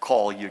best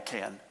call you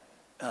can.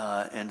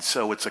 And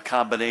so it's a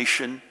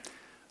combination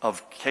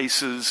of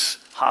cases,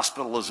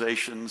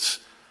 hospitalizations,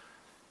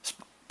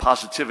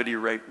 positivity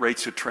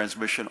rates of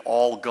transmission,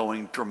 all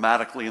going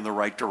dramatically in the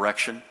right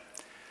direction.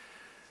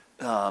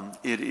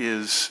 It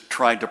is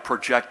trying to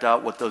project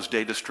out what those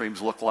data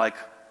streams look like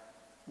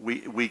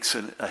weeks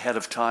ahead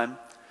of time.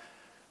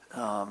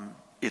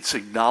 It's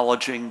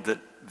acknowledging that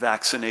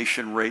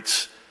vaccination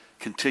rates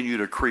continue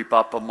to creep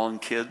up among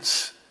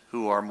kids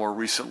who are more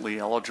recently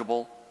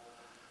eligible.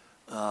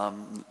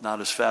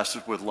 Not as fast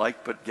as we'd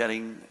like, but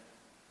getting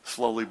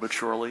slowly but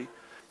surely.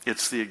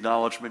 It's the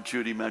acknowledgement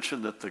Judy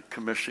mentioned that the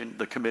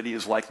committee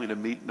is likely to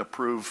meet and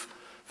approve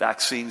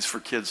vaccines for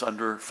kids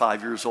under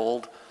 5 years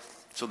old.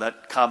 So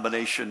that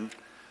combination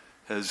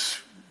has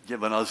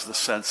given us the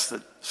sense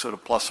that sort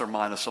of plus or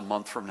minus a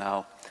month from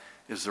now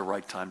is the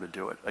right time to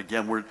do it.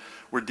 Again,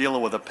 we're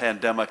dealing with a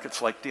pandemic.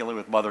 It's like dealing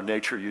with Mother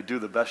Nature. You do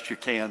the best you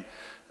can,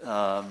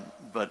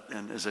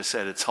 and as I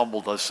said, it's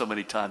humbled us so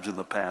many times in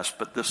the past,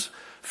 but this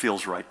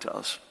feels right to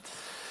us.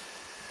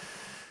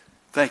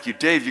 Thank you.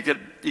 Dave, you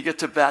get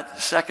to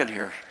bat second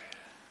here.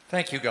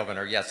 Thank you,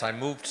 Governor. Yes, I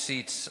moved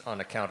seats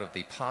on account of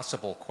the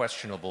possible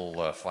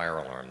questionable fire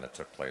alarm that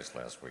took place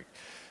last week.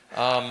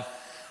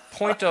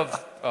 Point of,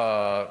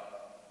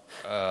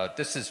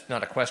 this is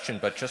not a question,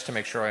 but just to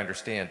make sure I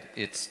understand,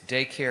 it's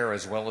daycare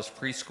as well as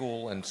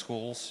preschool and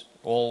schools,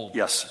 all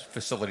yes.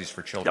 Facilities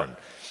for children.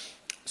 Yep.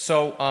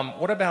 So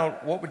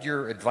what would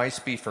your advice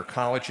be for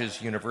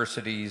colleges,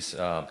 universities,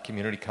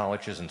 community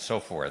colleges, and so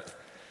forth?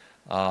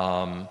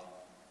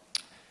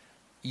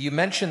 You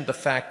mentioned the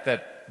fact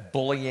that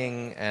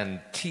bullying and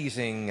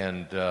teasing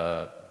and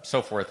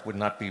so forth would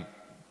not be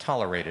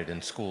tolerated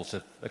in schools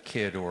if a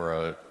kid or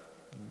a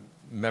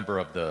member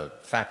of the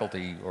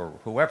faculty or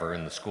whoever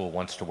in the school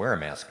wants to wear a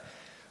mask.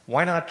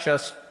 Why not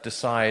just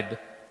decide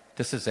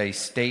this is a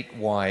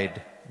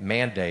statewide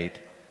mandate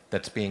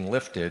that's being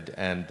lifted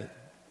and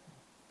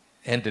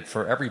end it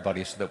for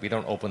everybody so that we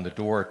don't open the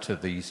door to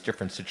these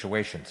different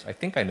situations? I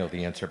think I know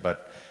the answer,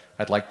 but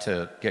I'd like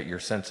to get your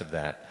sense of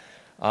that.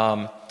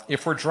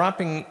 If we're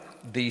dropping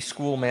the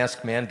school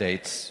mask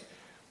mandates,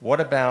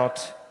 what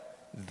about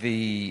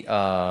the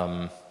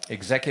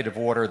executive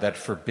order that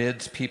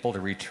forbids people to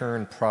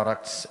return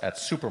products at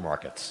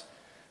supermarkets?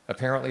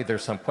 Apparently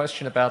there's some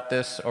question about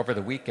this. Over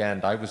the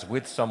weekend, I was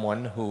with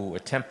someone who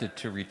attempted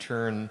to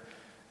return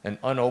an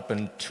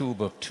unopened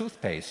tube of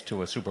toothpaste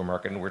to a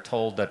supermarket, and we're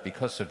told that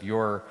because of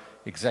your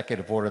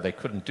executive order they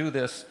couldn't do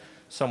this.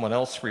 Someone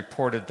else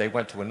reported they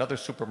went to another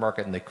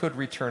supermarket and they could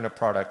return a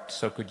product.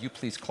 So could you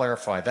please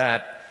clarify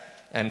that?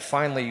 And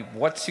finally,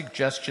 what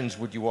suggestions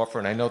would you offer,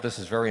 and I know this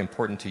is very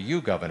important to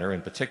you, Governor,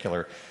 in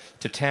particular,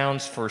 to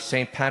towns for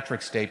St.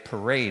 Patrick's Day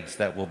parades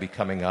that will be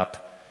coming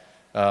up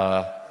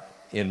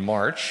in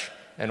March,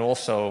 and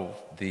also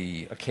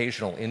the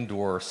occasional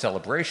indoor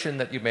celebration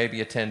that you may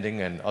be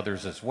attending and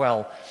others as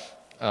well.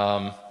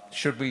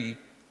 Should we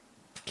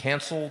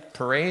cancel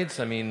parades?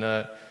 I mean,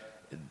 a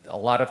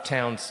lot of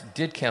towns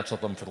did cancel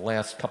them for the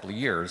last couple of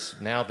years.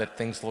 Now that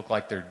things look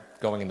like they're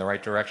going in the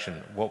right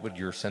direction, what would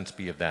your sense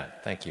be of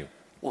that? Thank you.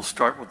 We'll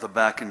start with the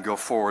back and go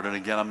forward. And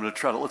again, I'm going to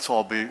try to, let's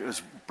all be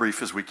as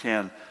brief as we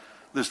can.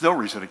 There's no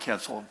reason to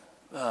cancel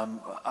them.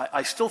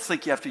 I still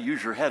think you have to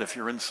use your head if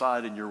you're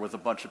inside and you're with a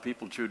bunch of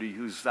people, Judy,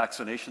 whose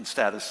vaccination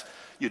status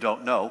you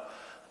don't know.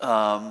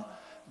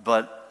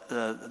 But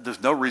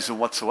there's no reason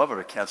whatsoever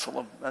to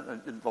cancel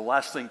them. The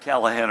last thing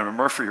Callahan and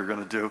Murphy are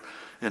going to do,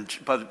 and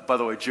by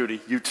the way, Judy,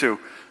 you too,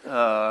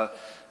 and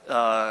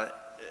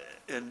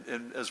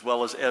as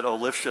well as Ed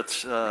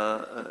Olifshitz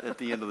at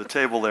the end of the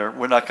table there,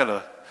 we're not going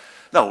to.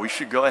 No, we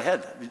should go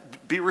ahead.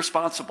 Be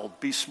responsible,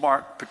 be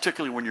smart,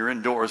 particularly when you're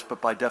indoors,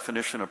 but by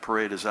definition, a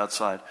parade is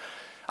outside.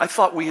 I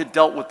thought we had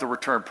dealt with the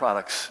return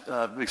products.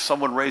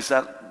 Someone raised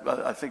that,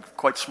 I think,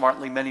 quite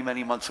smartly many,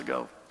 many months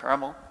ago.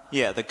 Paramo?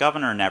 Yeah, the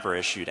governor never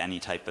issued any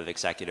type of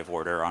executive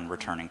order on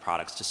returning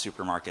products to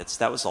supermarkets.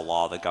 That was a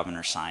law the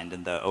governor signed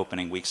in the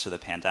opening weeks of the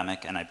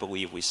pandemic, and I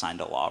believe we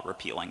signed a law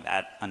repealing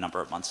that a number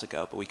of months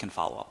ago, but we can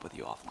follow up with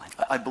you offline.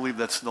 I believe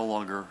that's no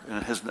longer, and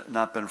it has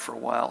not been for a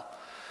while.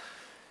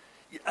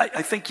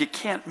 I think you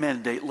can't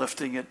mandate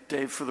lifting it,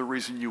 Dave, for the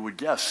reason you would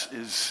guess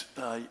is,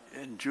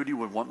 and Judy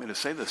would want me to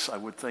say this, I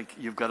would think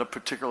you've got a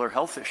particular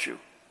health issue,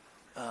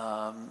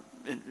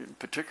 in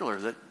particular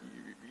that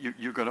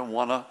you're going to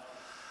want to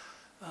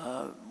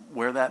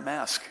wear that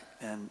mask,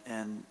 and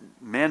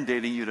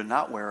mandating you to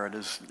not wear it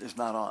is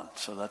not on.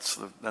 So that's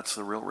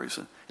the real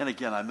reason. And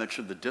again, I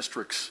mentioned the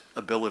district's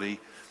ability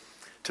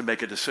to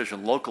make a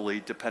decision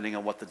locally depending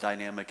on what the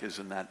dynamic is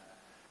in that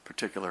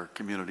particular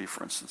community,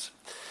 for instance.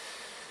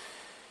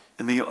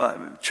 In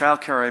the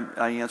child care,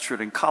 I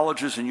answered in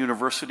colleges and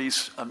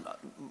universities.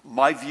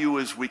 My view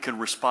is we can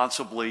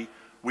responsibly,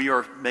 we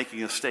are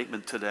making a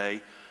statement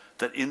today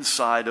that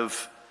inside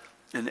of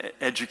in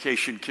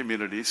education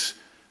communities,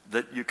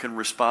 that you can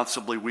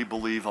responsibly, we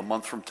believe, a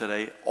month from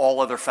today, all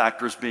other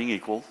factors being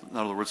equal, in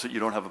other words, that you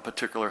don't have a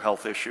particular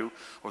health issue,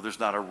 or there's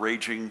not a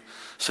raging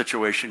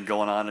situation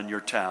going on in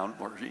your town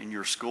or in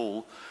your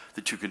school,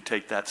 that you can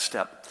take that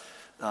step.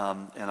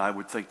 And I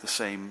would think the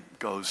same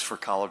goes for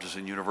colleges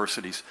and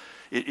universities.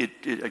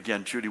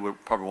 Again, Judy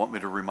would probably want me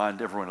to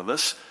remind everyone of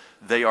this.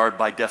 They are,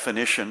 by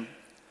definition,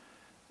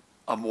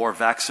 a more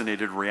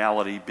vaccinated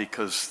reality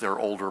because they're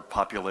older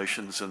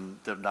populations and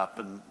they've not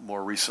been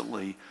more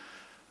recently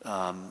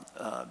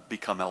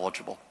become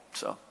eligible.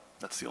 So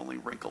that's the only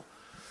wrinkle.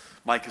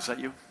 Mike, is that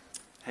you?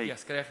 Hey.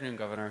 Yes, good afternoon,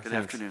 Governor. Good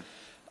Thanks.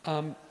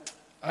 afternoon.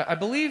 I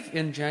believe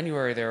in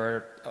January there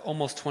were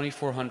almost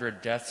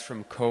 2,400 deaths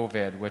from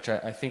COVID, which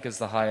I think is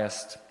the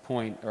highest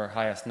point or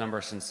highest number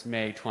since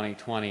May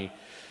 2020. You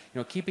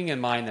know, keeping in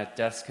mind that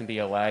deaths can be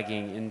a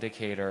lagging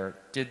indicator,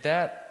 did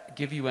that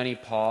give you any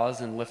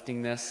pause in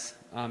lifting this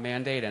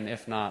mandate? And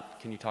if not,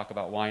 can you talk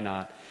about why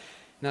not?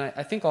 Now,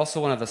 I think also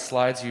one of the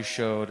slides you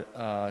showed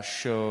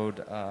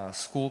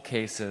school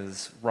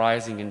cases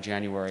rising in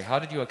January. How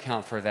did you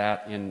account for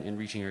that in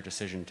reaching your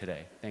decision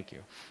today? Thank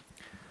you.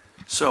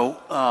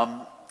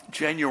 So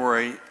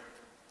January,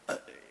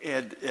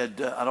 Ed,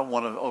 I don't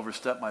want to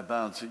overstep my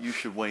bounds, so you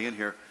should weigh in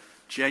here.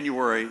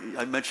 January,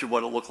 I mentioned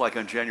what it looked like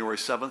on January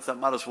 7th. That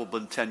might as well have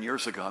been 10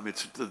 years ago. I mean,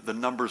 the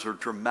numbers are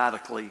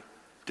dramatically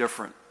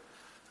different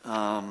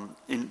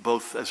in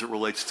both as it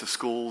relates to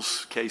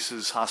schools,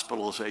 cases,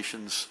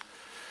 hospitalizations.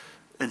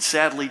 And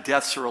sadly,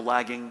 deaths are a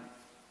lagging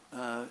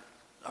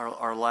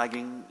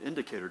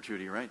indicator,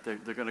 Judy, right? They're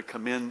going to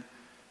come in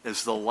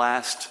as the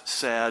last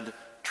sad,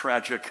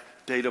 tragic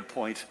data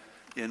point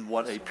in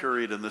what a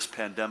period in this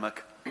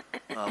pandemic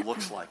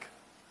looks like.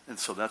 And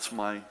so that's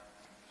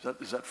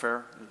is that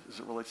fair as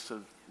it relates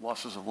to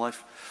losses of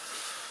life?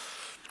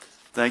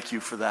 Thank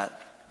you for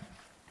that.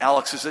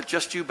 Alex, is it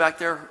just you back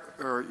there,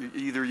 or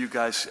either you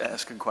guys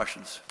asking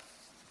questions?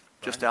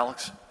 Just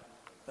Alex?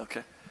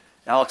 Okay.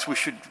 Alex, we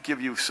should give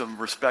you some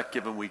respect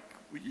given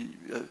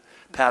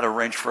Pat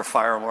arranged for a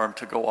fire alarm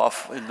to go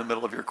off in the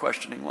middle of your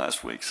questioning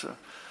last week. So.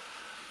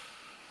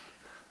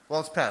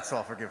 Well, it's Pat, so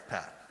I'll forgive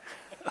Pat.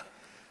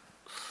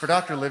 For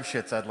Dr.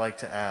 Lifshitz, I'd like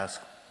to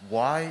ask,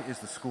 why is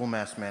the school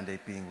mask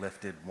mandate being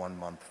lifted 1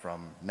 month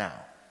from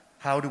now?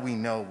 How do we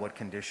know what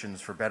conditions,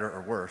 for better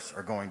or worse,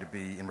 are going to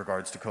be in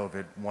regards to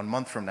COVID 1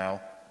 month from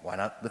now? Why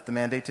not lift the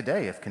mandate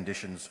today if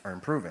conditions are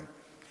improving?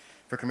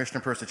 For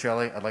Commissioner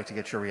Persicelli, I'd like to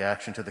get your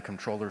reaction to the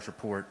Comptroller's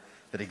report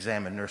that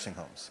examined nursing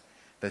homes,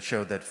 that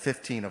showed that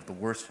 15 of the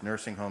worst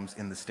nursing homes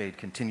in the state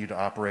continue to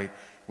operate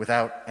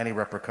without any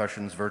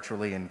repercussions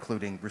virtually,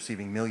 including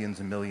receiving millions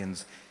and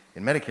millions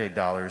in Medicaid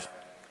dollars.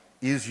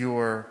 Is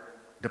your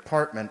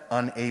department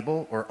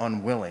unable or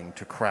unwilling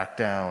to crack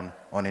down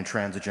on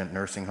intransigent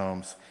nursing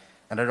homes?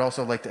 And I'd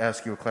also like to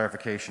ask you a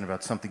clarification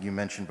about something you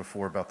mentioned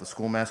before about the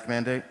school mask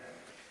mandate.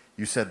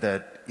 You said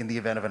that in the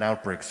event of an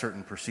outbreak,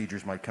 certain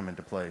procedures might come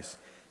into place.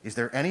 Is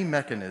there any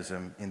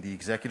mechanism in the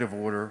executive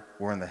order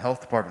or in the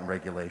health department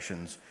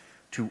regulations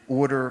to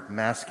order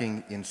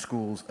masking in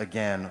schools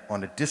again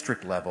on a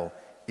district level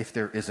if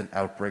there is an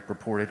outbreak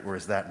reported, or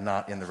is that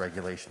not in the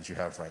regulations you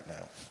have right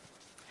now?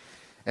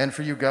 And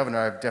for you, Governor,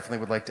 I definitely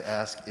would like to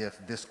ask if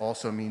this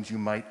also means you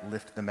might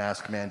lift the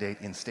mask mandate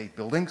in state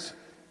buildings,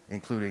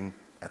 including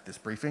at this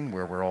briefing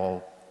where we're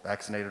all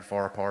vaccinated,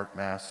 far apart,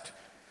 masked,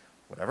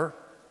 whatever.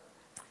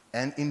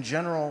 And in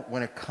general,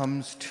 when it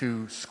comes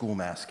to school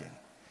masking,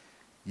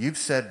 you've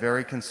said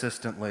very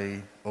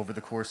consistently over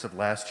the course of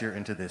last year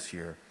into this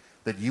year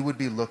that you would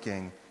be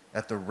looking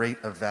at the rate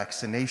of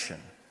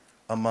vaccination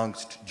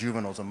amongst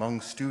juveniles,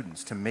 among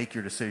students, to make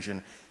your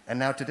decision. And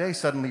now today,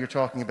 suddenly you're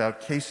talking about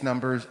case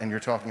numbers and you're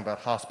talking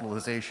about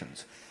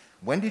hospitalizations.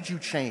 When did you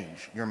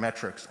change your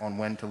metrics on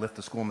when to lift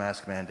the school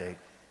mask mandate?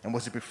 And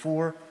was it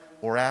before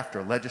or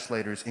after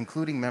legislators,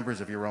 including members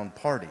of your own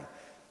party,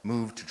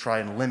 moved to try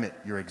and limit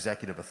your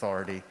executive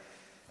authority?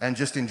 And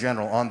just in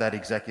general, on that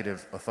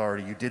executive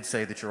authority, you did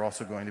say that you're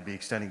also going to be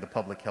extending the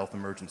public health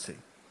emergency.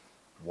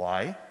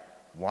 Why?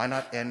 Why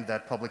not end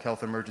that public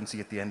health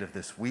emergency at the end of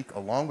this week,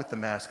 along with the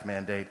mask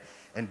mandate?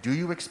 And do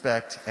you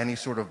expect any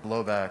sort of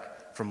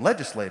blowback from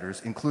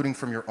legislators, including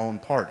from your own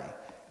party,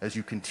 as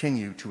you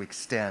continue to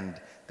extend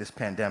this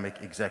pandemic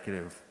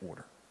executive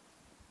order?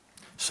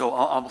 So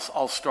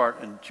I'll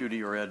start, and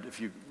Judy or Ed, if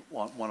you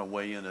want to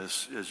weigh in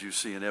as you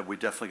see, and Ed, we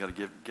definitely got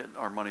to get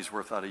our money's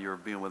worth out of your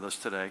being with us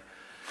today.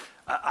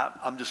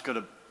 I'm just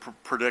going to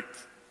predict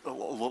a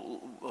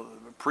little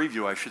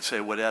preview, I should say,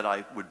 what Ed,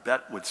 I would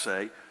bet, would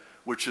say,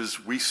 which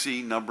is we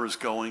see numbers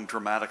going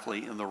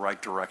dramatically in the right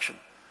direction.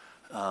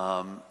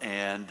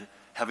 And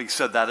having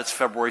said that, it's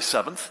February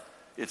 7th.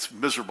 It's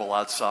miserable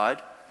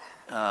outside.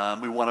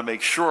 We want to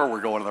make sure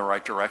we're going in the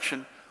right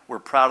direction. We're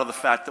proud of the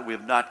fact that we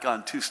have not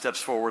gone 2 steps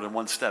forward and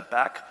 1 step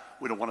back.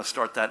 We don't want to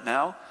start that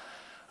now.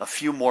 A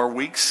few more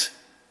weeks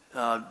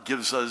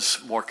gives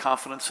us more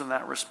confidence in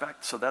that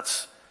respect. So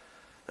that's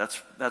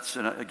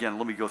and again,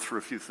 let me go through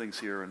a few things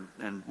here,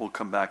 and we'll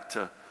come back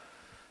to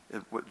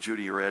what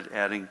Judy or Ed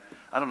adding.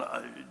 I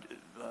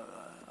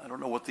don't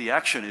know what the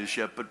action is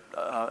yet, but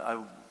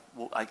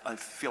well, I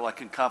feel I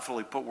can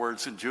confidently put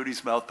words in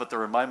Judy's mouth, but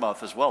they're in my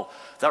mouth as well.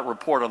 That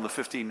report on the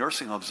 15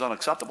 nursing homes is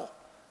unacceptable.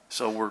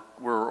 So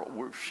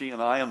she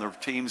and I and the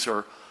teams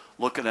are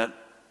looking at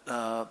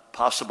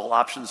possible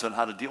options on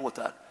how to deal with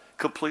that.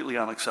 Completely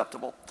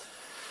unacceptable.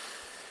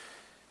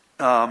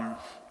 No,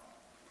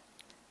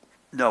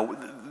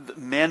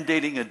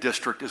 mandating a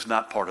district is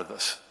not part of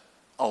this.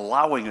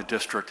 Allowing a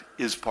district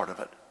is part of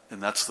it.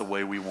 And that's the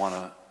way we want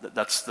to,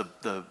 that's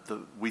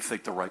we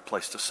think the right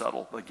place to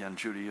settle. Again,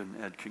 Judy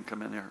and Ed can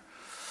come in here.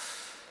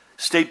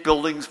 State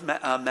buildings,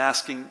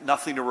 masking,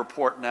 nothing to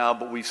report now,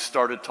 but we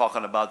started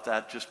talking about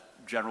that just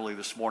generally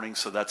this morning,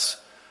 so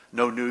that's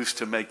no news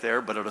to make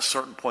there. But at a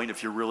certain point,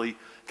 if you really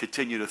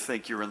continue to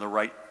think you're in the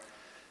right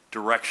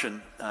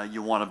direction,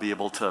 you want to be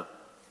able to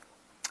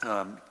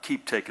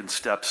keep taking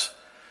steps.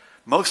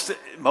 Most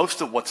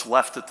of what's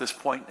left at this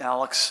point,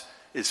 Alex,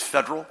 is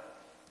federal.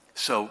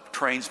 So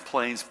trains,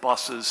 planes,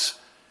 buses,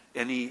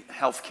 any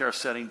healthcare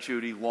setting,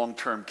 Judy,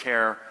 long-term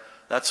care,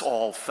 that's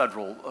all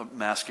federal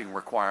masking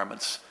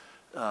requirements.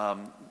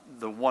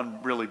 The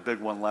one really big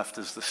one left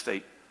is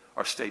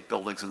our state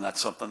buildings, and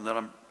that's something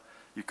that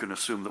you can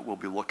assume that we'll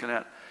be looking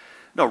at.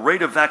 No,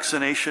 rate of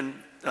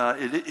vaccination,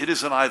 it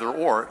is an either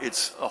or.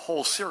 It's a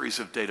whole series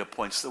of data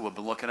points that we've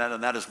been looking at,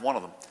 and that is one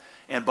of them.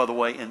 And by the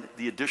way, in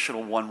the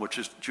additional one, which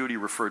is Judy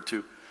referred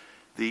to,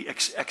 the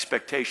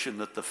expectation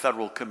that the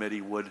federal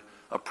committee would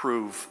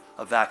approve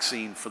a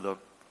vaccine for the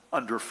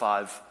under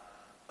 5.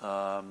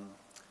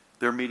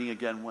 They're meeting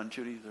again when,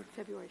 Judy?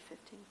 February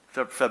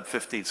 15th. Feb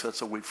 15th, so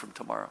that's a week from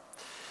tomorrow.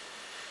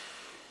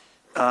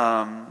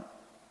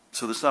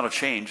 So there's not a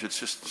change. It's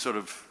just sort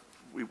of,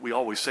 we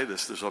always say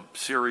this, there's a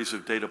series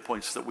of data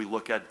points that we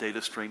look at,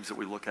 data streams that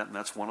we look at, and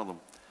that's one of them.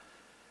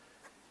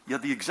 Yeah,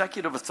 the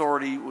executive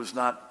authority was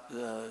not,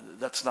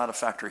 that's not a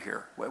factor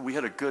here. I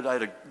had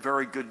a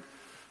very good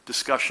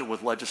discussion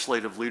with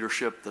legislative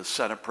leadership, the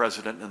Senate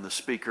President and the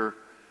Speaker,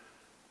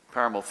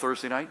 Paramount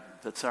Thursday night.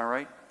 That's all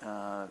right.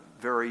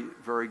 Very,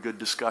 very good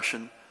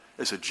discussion.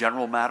 As a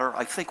general matter,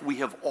 I think we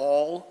have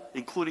all,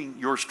 including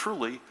yours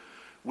truly,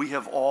 we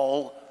have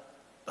all,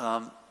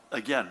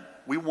 again,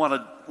 we want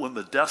to, when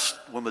the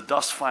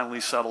dust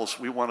finally settles,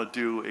 we want to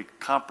do a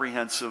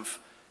comprehensive,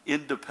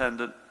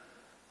 independent,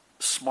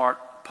 smart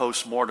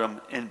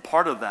post-mortem, and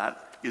part of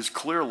that is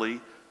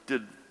clearly,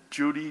 did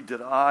Judy,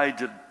 did I,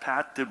 did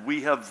Pat, did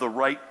we have the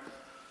right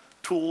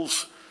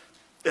tools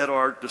at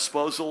our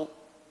disposal?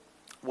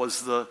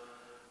 Was the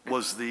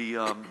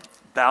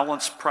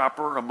balance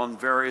proper among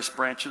various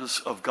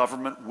branches of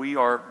government? We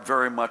are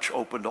very much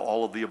open to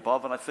all of the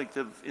above, and I think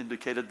they've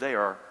indicated they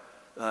are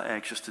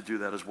anxious to do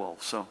that as well.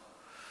 So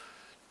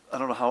I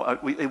don't know how,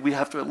 we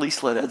have to at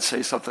least let Ed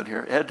say something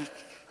here. Ed,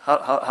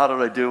 how did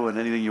I do, and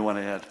anything you want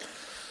to add?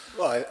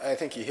 Well, I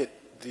think you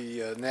hit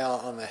the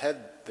nail on the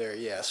head there,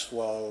 yes.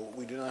 While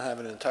we do not have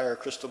an entire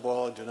crystal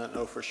ball, I do not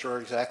know for sure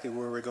exactly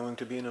where we're going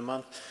to be in a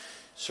month.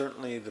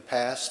 Certainly the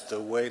past, the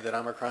way that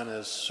Omicron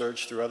has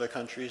surged through other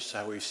countries,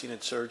 how we've seen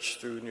it surge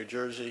through New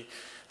Jersey,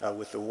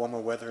 with the warmer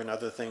weather and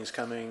other things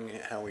coming,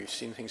 how we've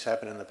seen things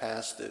happen in the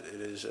past, it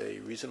is a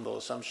reasonable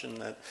assumption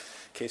that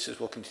cases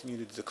will continue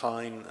to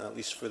decline, at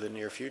least for the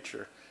near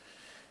future.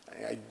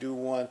 I do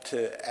want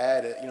to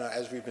add,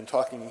 as we've been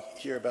talking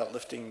here about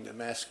lifting the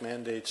mask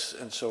mandates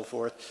and so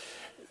forth,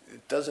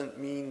 it doesn't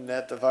mean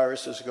that the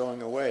virus is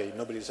going away.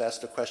 Nobody's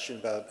asked a question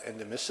about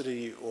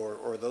endemicity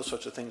or those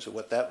sorts of things, or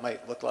what that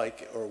might look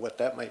like or what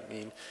that might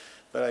mean.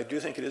 But I do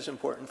think it is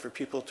important for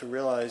people to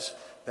realize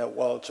that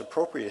while it's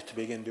appropriate to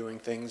begin doing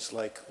things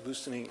like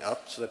loosening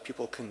up so that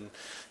people can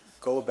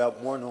go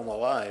about more normal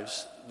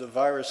lives, the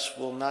virus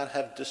will not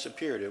have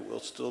disappeared. It will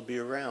still be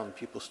around.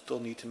 People still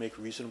need to make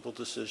reasonable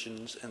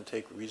decisions and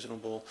take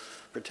reasonable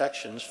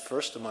protections,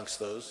 first amongst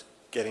those,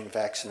 getting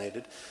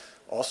vaccinated.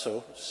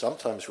 Also,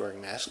 sometimes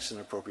wearing masks in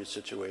appropriate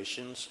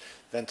situations,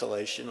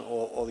 ventilation,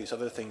 all these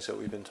other things that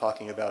we've been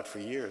talking about for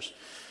years.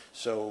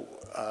 So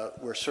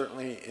we're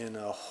certainly in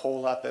a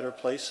whole lot better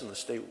place than the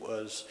state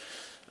was,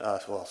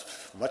 well,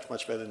 much,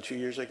 much better than 2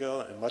 years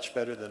ago and much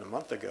better than a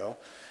month ago.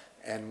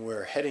 And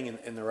we're heading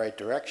in the right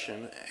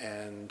direction,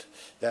 and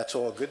that's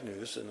all good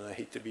news. And I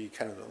hate to be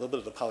kind of a little bit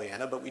of the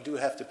Pollyanna, but we do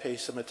have to pay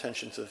some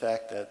attention to the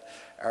fact that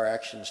our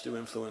actions do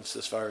influence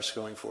this virus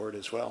going forward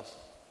as well.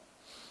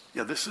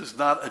 Yeah, this is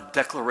not a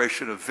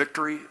declaration of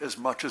victory as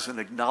much as an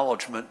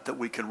acknowledgement that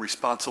we can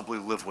responsibly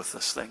live with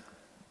this thing.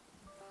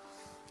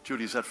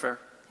 Judy, is that fair?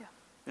 Yeah.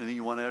 Anything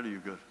you want to add, or are you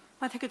good?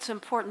 I think it's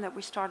important that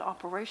we start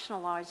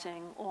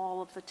operationalizing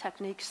all of the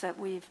techniques that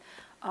we've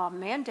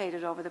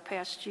mandated over the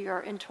past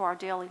year into our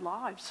daily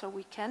lives so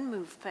we can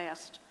move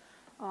fast,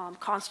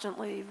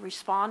 constantly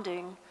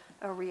responding,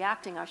 or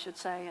reacting, I should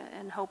say,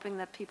 and hoping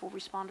that people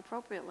respond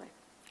appropriately.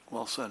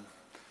 Well said.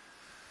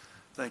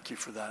 Thank you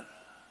for that.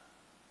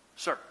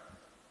 Sir.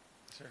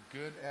 Sir,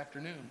 good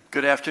afternoon.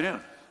 Good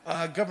afternoon.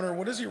 Governor,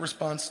 what is your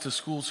response to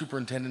school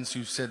superintendents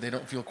who said they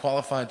don't feel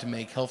qualified to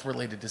make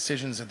health-related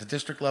decisions at the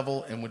district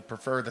level and would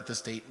prefer that the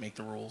state make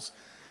the rules?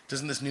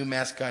 Doesn't this new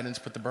mask guidance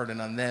put the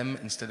burden on them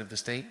instead of the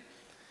state?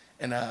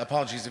 And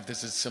apologies if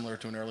this is similar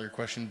to an earlier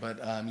question, but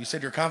you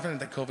said you're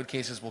confident that COVID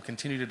cases will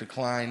continue to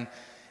decline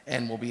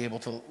and will be able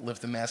to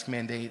lift the mask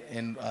mandate,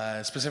 and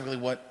specifically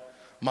what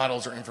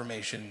models or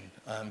information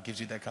gives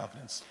you that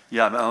confidence?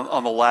 Yeah,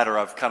 on the latter,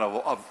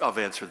 I've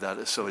answered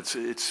that. So it's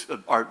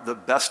the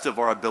best of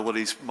our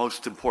abilities,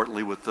 most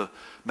importantly with the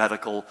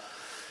medical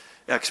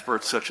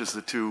experts such as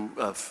the two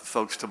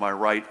folks to my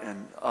right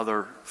and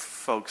other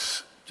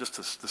folks,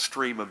 just the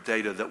stream of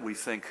data that we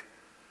think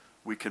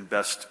we can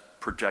best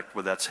project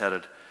where that's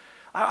headed.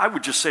 I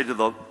would just say to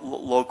the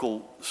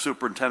local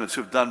superintendents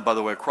who've done, by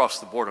the way, across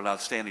the board, an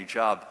outstanding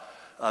job.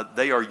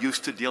 They are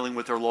used to dealing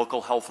with their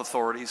local health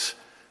authorities.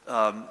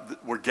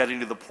 We're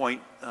getting to the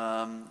point,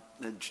 and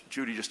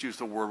Judy just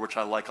used a word which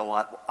I like a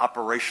lot,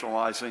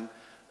 operationalizing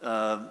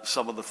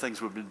some of the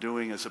things we've been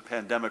doing as a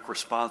pandemic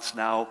response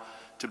now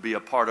to be a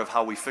part of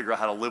how we figure out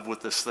how to live with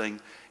this thing.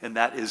 And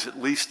that is,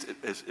 at least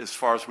as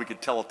far as we can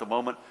tell at the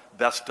moment,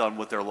 best done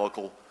with their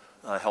local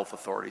health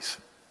authorities.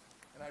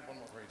 And I have one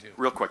more for you, too.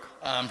 Real quick.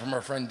 From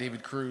our friend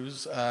David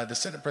Cruz. The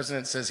Senate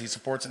President says he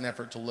supports an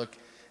effort to look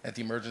at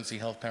the Emergency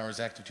Health Powers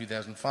Act of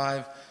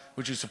 2005,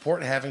 which you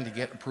support having to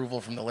get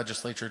approval from the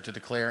legislature to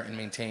declare and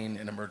maintain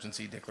an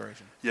emergency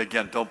declaration. Yeah,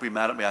 again, don't be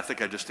mad at me. I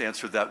think I just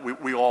answered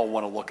that. We all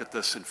want to look at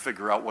this and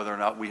figure out whether or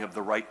not we have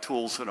the right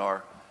tools at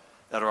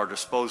our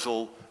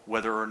disposal,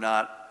 whether or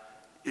not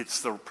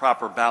it's the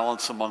proper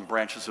balance among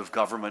branches of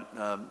government,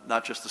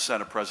 not just the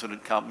Senate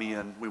President. Count me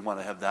in. We want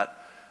to have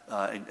that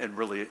and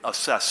really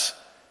assess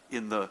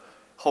in the,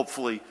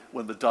 hopefully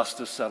when the dust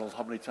is settled,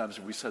 how many times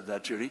have we said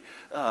that, Judy,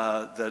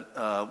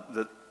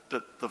 that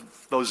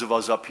those of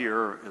us up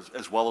here,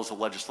 as well as the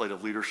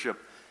legislative leadership,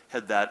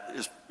 had that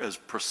as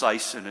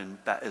precise and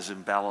as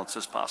in balance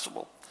as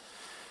possible.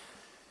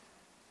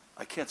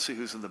 I can't see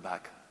who's in the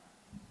back.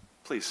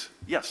 Please,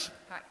 yes.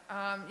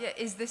 Hi.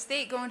 Is the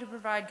state going to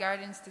provide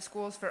guidance to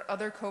schools for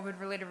other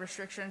COVID-related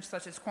restrictions,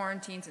 such as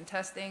quarantines and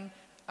testing?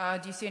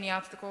 Do you see any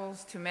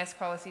obstacles to mask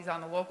policies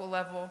on the local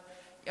level?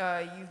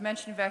 You've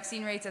mentioned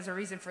vaccine rates as a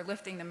reason for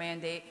lifting the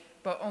mandate,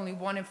 but only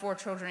 1 in 4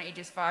 children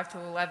ages 5 to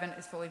 11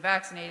 is fully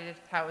vaccinated.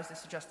 How is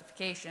this a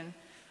justification?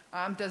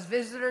 Does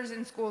visitors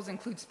in schools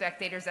include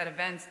spectators at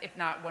events? If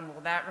not, when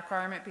will that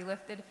requirement be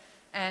lifted?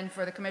 And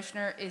for the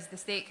commissioner, is the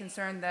state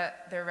concerned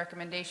that their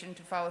recommendation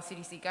to follow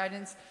CDC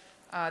guidance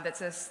that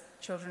says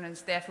children and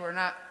staff who are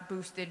not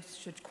boosted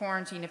should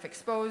quarantine if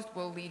exposed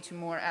will lead to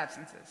more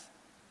absences?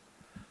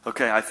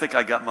 Okay, I think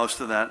I got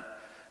most of that.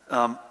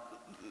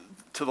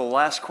 To the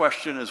last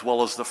question, as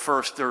well as the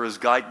first, there is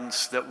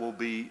guidance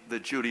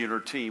that Judy and her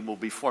team will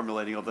be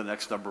formulating over the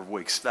next number of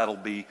weeks. That'll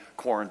be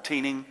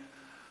quarantining.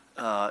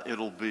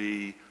 It'll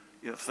be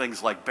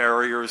things like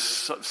barriers,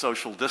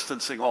 social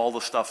distancing, all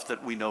the stuff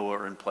that we know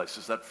are in place.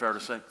 Is that fair to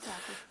say?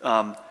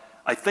 Exactly.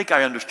 I think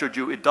I understood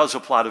you. It does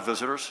apply to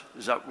visitors.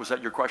 Was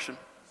that your question?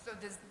 So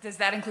does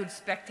that include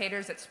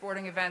spectators at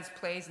sporting events,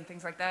 plays, and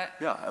things like that?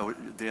 Yeah,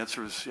 the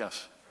answer is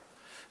yes.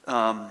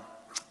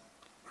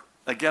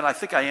 Again, I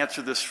think I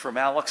answered this from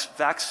Alex.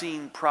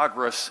 Vaccine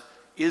progress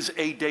is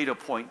a data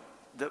point,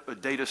 a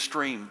data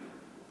stream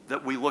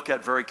that we look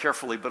at very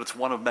carefully, but it's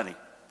one of many.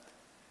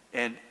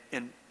 And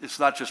it's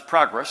not just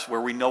progress,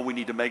 where we know we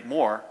need to make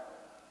more,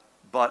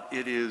 but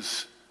it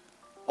is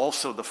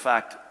also the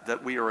fact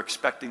that we are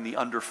expecting the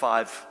under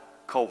 5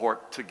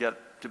 cohort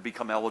to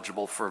become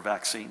eligible for a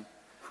vaccine.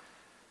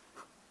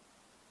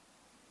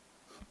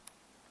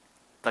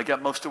 Did I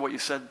get most of what you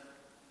said?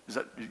 Is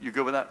that, you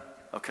good with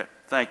that? Okay,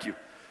 thank you.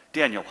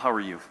 Daniel, how are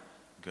you?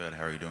 Good.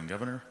 How are you doing,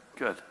 Governor?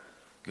 Good.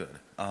 Good.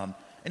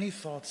 Any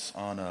thoughts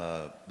on,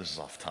 this is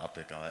off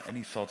topic,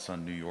 any thoughts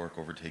on New York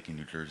overtaking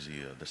New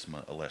Jersey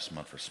last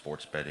month for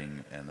sports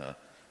betting and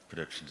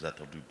predictions that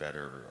they'll do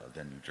better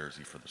than New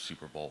Jersey for the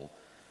Super Bowl?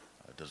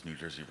 Does New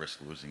Jersey risk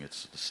losing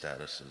its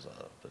status as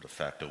the de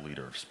facto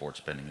leader of sports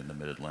betting in the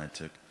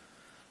Mid-Atlantic?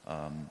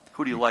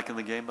 Who do you like in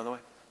the game, by the way?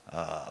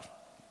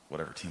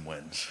 Whatever team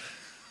wins.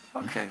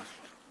 Okay.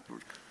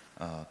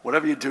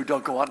 Whatever you do,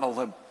 don't go out on a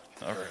limb.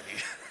 All right.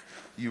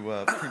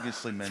 You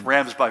previously mentioned...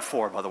 Rams by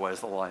 4, by the way,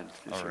 is the line.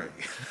 All right.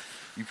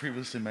 You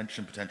previously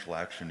mentioned potential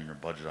action in your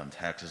budget on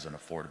taxes and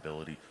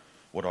affordability.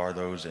 What are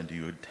those, and do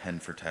you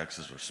intend for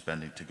taxes or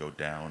spending to go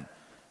down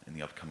in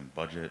the upcoming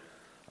budget?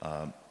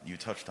 You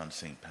touched on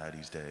St.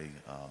 Paddy's Day,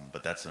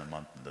 but that's in a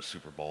month, and the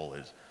Super Bowl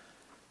is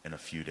in a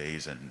few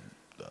days, and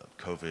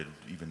COVID,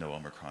 even though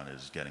Omicron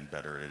is getting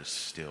better, it is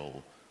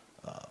still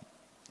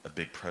a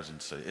big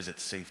presence. Is it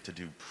safe to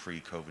do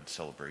pre-COVID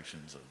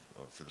celebrations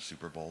for the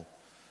Super Bowl?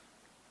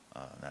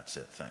 That's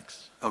it.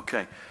 Thanks.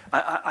 Okay.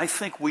 I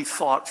think we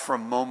thought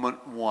from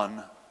moment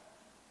one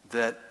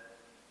that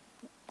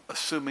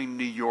assuming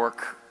New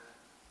York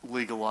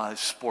legalized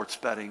sports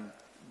betting,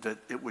 that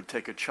it would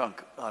take a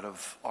chunk out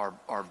of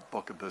our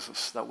book of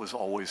business. That was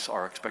always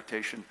our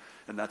expectation,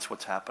 and that's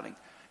what's happening.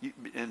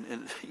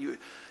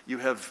 You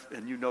have,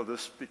 and you know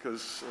this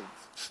because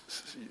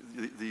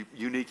of the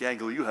unique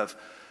angle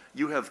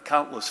you have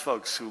countless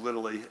folks who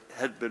literally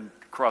had been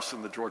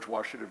crossing the George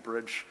Washington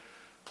Bridge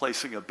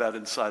placing a bet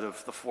inside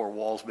of the four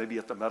walls, maybe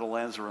at the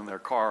Meadowlands or in their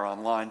car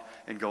online,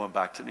 and going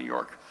back to New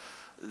York.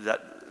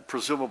 That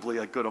presumably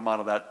a good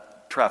amount of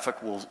that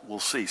traffic will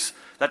cease.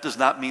 That does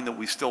not mean that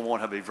we still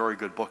won't have a very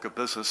good book of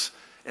business.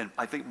 And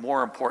I think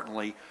more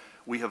importantly,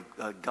 we have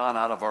gone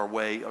out of our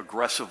way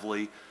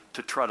aggressively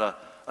to try to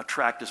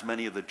attract as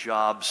many of the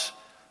jobs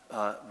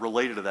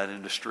related to that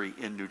industry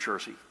in New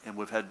Jersey. And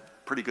we've had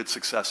pretty good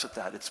success at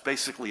that. It's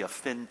basically a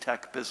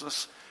fintech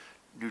business.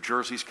 New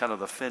Jersey's kind of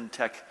the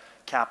fintech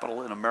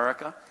capital in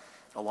America.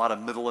 A lot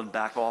of middle and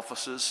back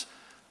offices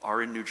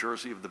are in New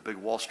Jersey of the big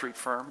Wall Street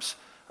firms,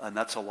 and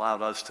that's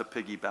allowed us to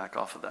piggyback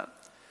off of that.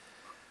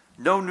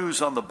 No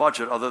news on the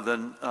budget other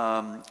than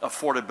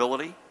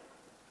affordability.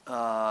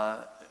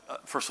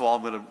 First of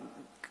all,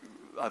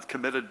 I've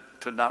committed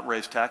to not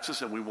raise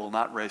taxes, and we will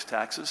not raise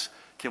taxes.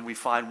 Can we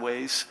find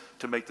ways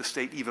to make the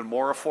state even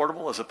more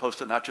affordable as opposed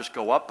to not just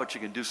go up, but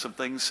you can do some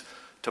things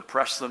to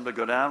press them to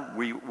go down?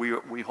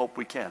 We hope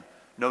we can.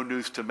 No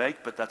news to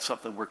make, but that's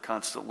something we're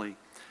constantly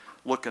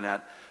looking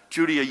at.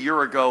 Judy, a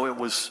year ago, it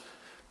was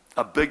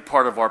a big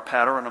part of our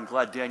pattern, and I'm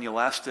glad Daniel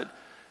asked it.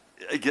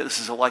 Again, this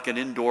is like an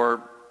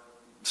indoor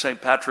St.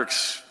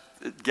 Patrick's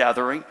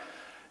gathering.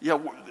 Yeah,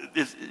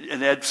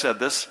 and Ed said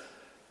this,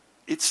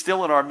 it's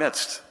still in our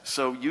midst,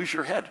 so use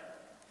your head.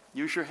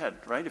 Use your head,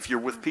 right? If you're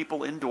with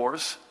people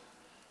indoors,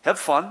 have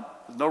fun.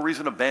 There's no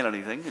reason to ban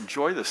anything.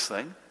 Enjoy this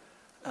thing.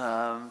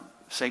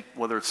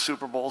 Whether it's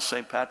Super Bowl,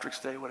 St. Patrick's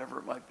Day, whatever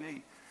it might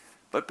be.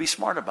 But be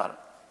smart about it.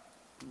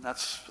 And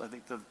that's, I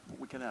think, what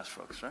we can ask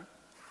folks, right?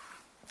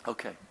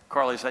 Okay.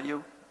 Carly, is that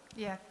you?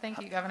 Yeah,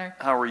 thank you, Governor.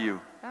 How are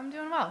you? I'm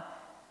doing well.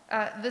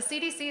 The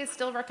CDC is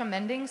still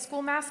recommending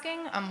school masking.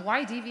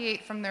 Why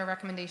deviate from their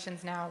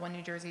recommendations now when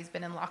New Jersey's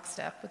been in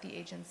lockstep with the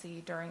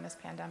agency during this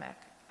pandemic?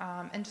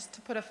 And just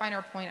to put a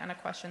finer point on a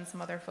question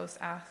some other folks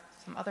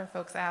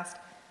asked,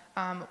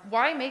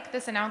 why make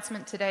this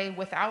announcement today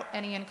without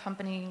any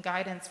accompanying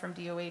guidance from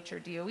DOH or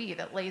DOE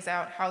that lays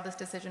out how this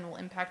decision will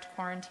impact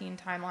quarantine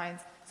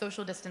timelines,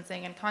 social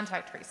distancing, and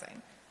contact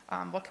tracing?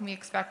 What can we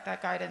expect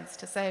that guidance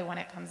to say when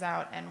it comes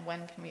out, and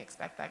when can we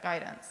expect that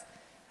guidance?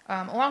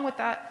 Along with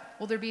that,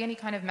 will there be any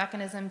kind of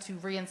mechanism to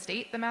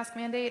reinstate the mask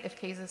mandate if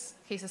cases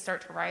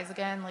start to rise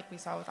again, like we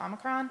saw with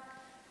Omicron?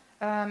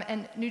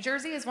 And New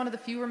Jersey is one of the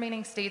few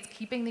remaining states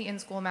keeping the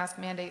in-school mask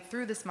mandate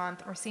through this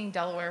month. We're seeing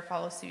Delaware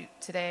follow suit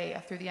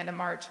today through the end of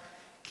March.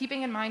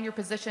 Keeping in mind your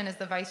position as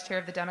the vice chair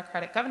of the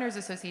Democratic Governors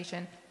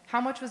Association,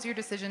 how much was your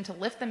decision to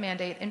lift the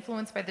mandate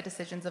influenced by the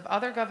decisions of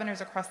other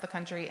governors across the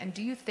country? And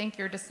do you think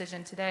your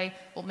decision today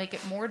will make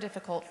it more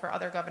difficult for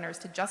other governors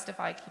to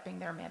justify keeping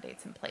their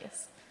mandates in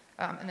place?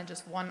 And then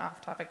just one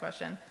off-topic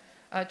question.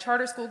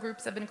 Charter school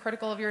groups have been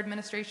critical of your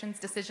administration's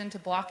decision to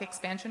block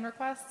expansion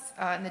requests,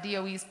 and the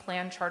DOE's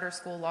planned charter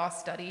school law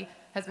study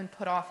has been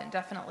put off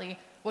indefinitely.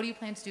 What do you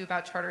plan to do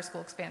about charter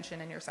school expansion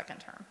in your second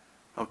term?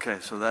 Okay,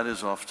 so that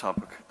is off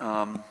topic.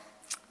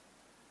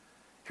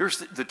 Here's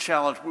the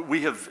challenge.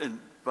 We have, and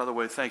by the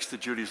way, thanks to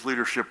Judy's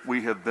leadership,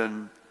 we have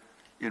been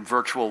in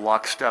virtual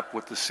lockstep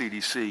with the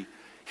CDC.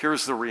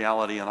 Here's the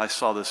reality, and I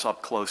saw this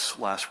up close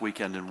last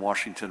weekend in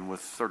Washington with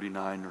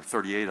 39 or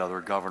 38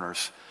 other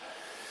governors.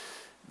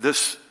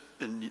 This,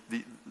 and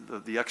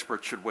the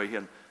experts should weigh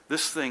in,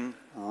 this thing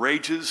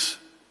rages,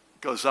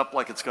 goes up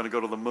like it's going to go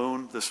to the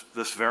moon,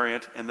 this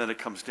variant, and then it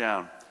comes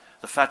down.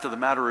 The fact of the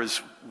matter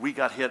is we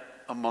got hit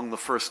among the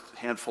first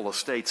handful of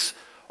states.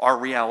 Our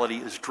reality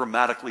is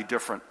dramatically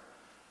different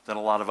than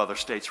a lot of other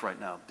states right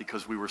now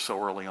because we were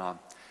so early on.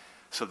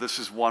 So this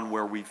is one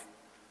where we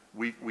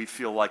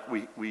feel like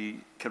we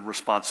can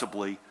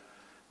responsibly,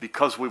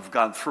 because we've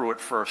gone through it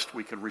first,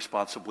 we can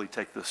responsibly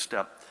take this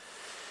step.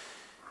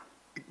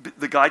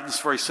 The guidance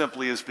very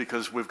simply is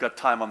because we've got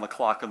time on the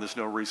clock and there's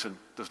no reason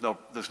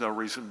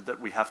that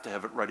we have to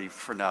have it ready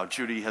for now.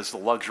 Judy has the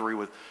luxury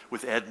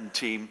with Ed and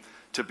team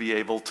to be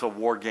able to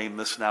war game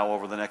this now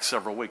over the next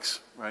several weeks,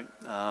 right?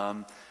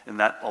 And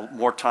that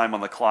more time on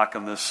the clock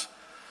on this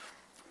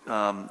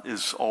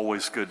is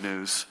always good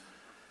news.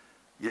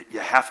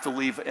 You have to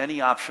leave any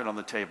option on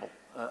the table.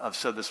 I've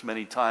said this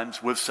many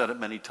times. We've said it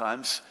many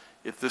times.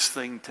 If this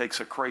thing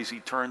takes a crazy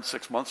turn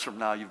 6 months from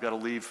now, you've got to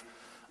leave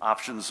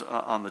options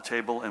on the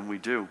table, and we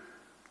do.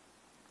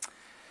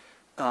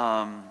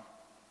 To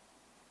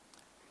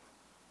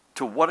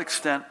what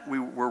extent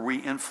were we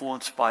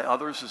influenced by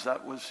others?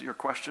 Was your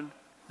question?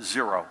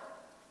 Zero.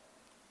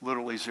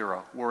 Literally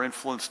zero. We're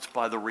influenced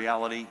by the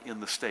reality in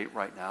the state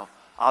right now.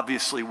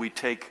 Obviously, we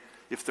take,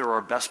 if there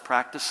are best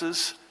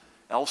practices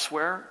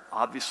elsewhere,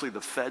 obviously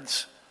the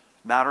feds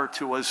matter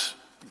to us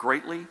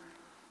greatly,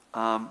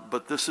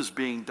 but this is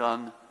being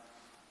done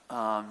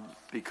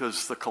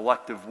because the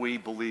collective we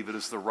believe it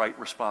is the right,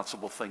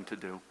 responsible thing to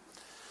do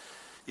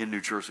in New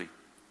Jersey.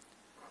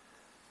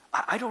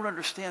 I don't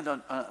understand.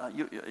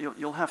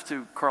 You'll have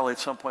to, Carly, at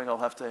some point I'll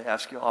have to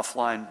ask you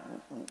offline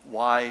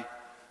why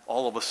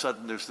all of a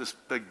sudden there's this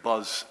big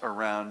buzz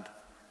around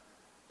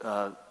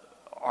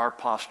our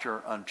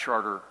posture on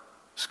charter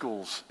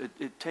schools.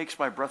 It takes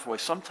my breath away.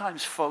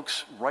 Sometimes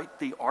folks write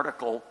the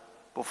article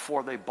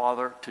before they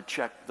bother to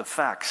check the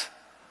facts.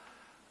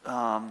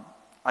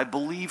 I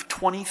believe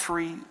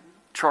 23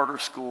 charter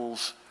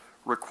schools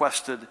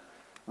requested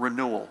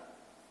renewal.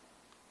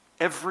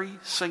 Every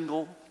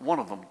single one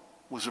of them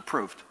was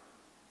approved.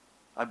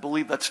 I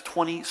believe that's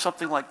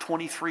something like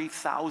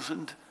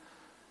 23,000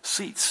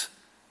 seats.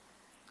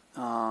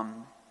 I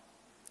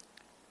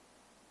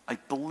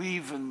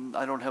believe, and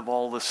I don't have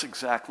all this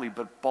exactly,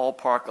 but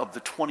ballpark of the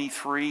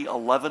 23,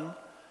 11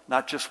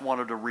 not just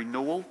wanted a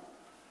renewal,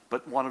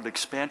 but wanted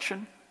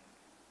expansion.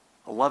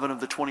 11 of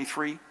the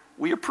 23.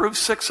 We approved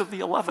 6 of the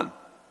 11.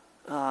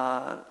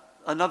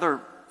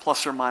 Another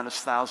plus or minus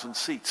 1,000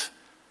 seats.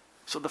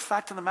 So the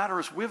fact of the matter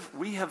is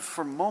we have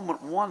from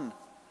moment one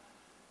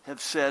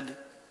have said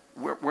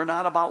we're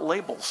not about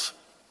labels.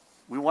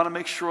 We want to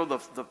make sure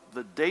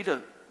the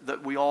data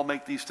that we all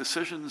make these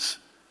decisions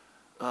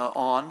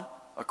on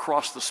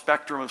across the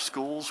spectrum of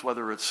schools,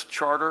 whether it's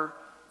charter,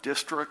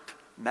 district,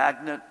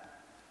 magnet,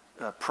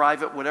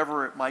 private,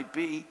 whatever it might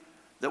be,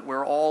 that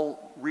we're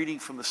all reading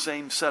from the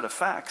same set of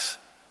facts.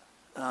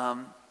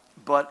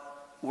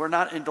 But we're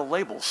not into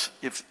labels.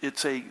 If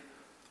it's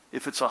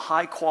a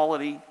high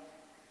quality,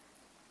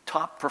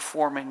 top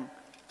performing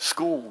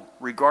school,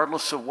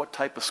 regardless of what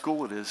type of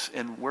school it is,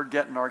 and we're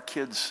getting our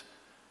kids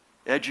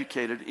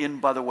educated in,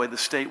 by the way, the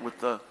state with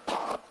the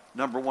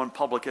 #1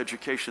 public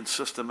education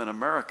system in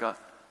America,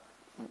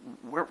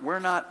 we're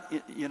not,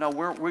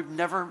 we've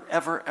never,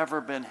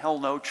 ever been hell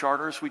no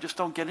charters. We just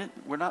don't get it.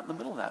 We're not in the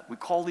middle of that. We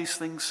call these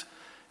things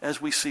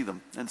as we see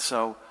them. And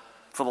so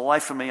for the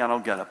life of me, I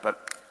don't get it.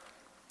 But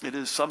it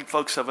is, some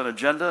folks have an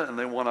agenda and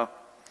they want to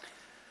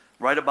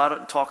write about it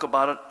and talk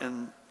about it.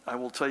 And I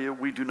will tell you,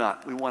 we do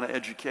not. We want to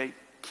educate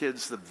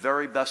kids the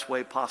very best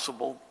way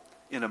possible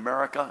in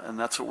America, and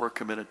that's what we're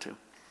committed to.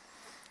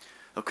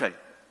 Okay,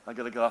 I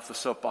got to get off the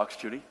soapbox,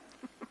 Judy.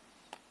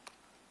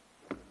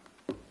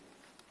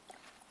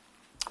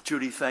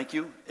 Judy, thank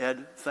you.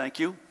 Ed, thank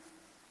you.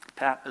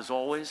 Pat, as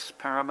always.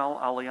 Paramel,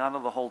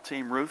 Aliana, the whole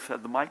team. Ruth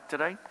had the mic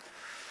today.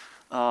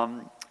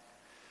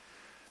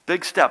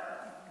 Big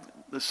step.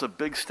 This is a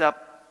big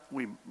step.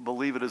 We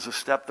believe it is a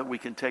step that we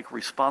can take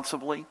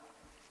responsibly,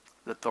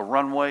 that the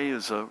runway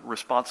is a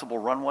responsible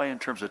runway in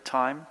terms of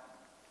time.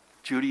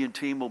 Judy and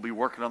team will be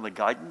working on the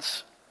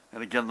guidance.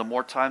 And again, the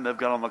more time they've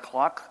got on the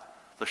clock,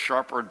 the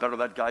sharper and better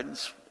that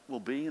guidance will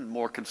be, and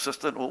more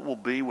consistent it will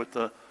be with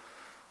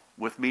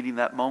meeting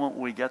that moment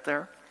when we get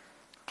there.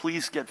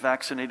 Please get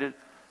vaccinated.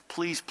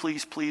 Please,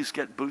 please, please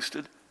get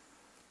boosted.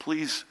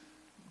 Please,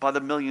 by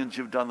the millions,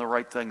 you've done the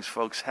right things,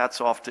 folks.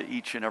 Hats off to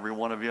each and every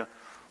one of you.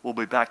 We'll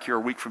be back here a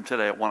week from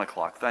today at 1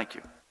 o'clock. Thank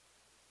you.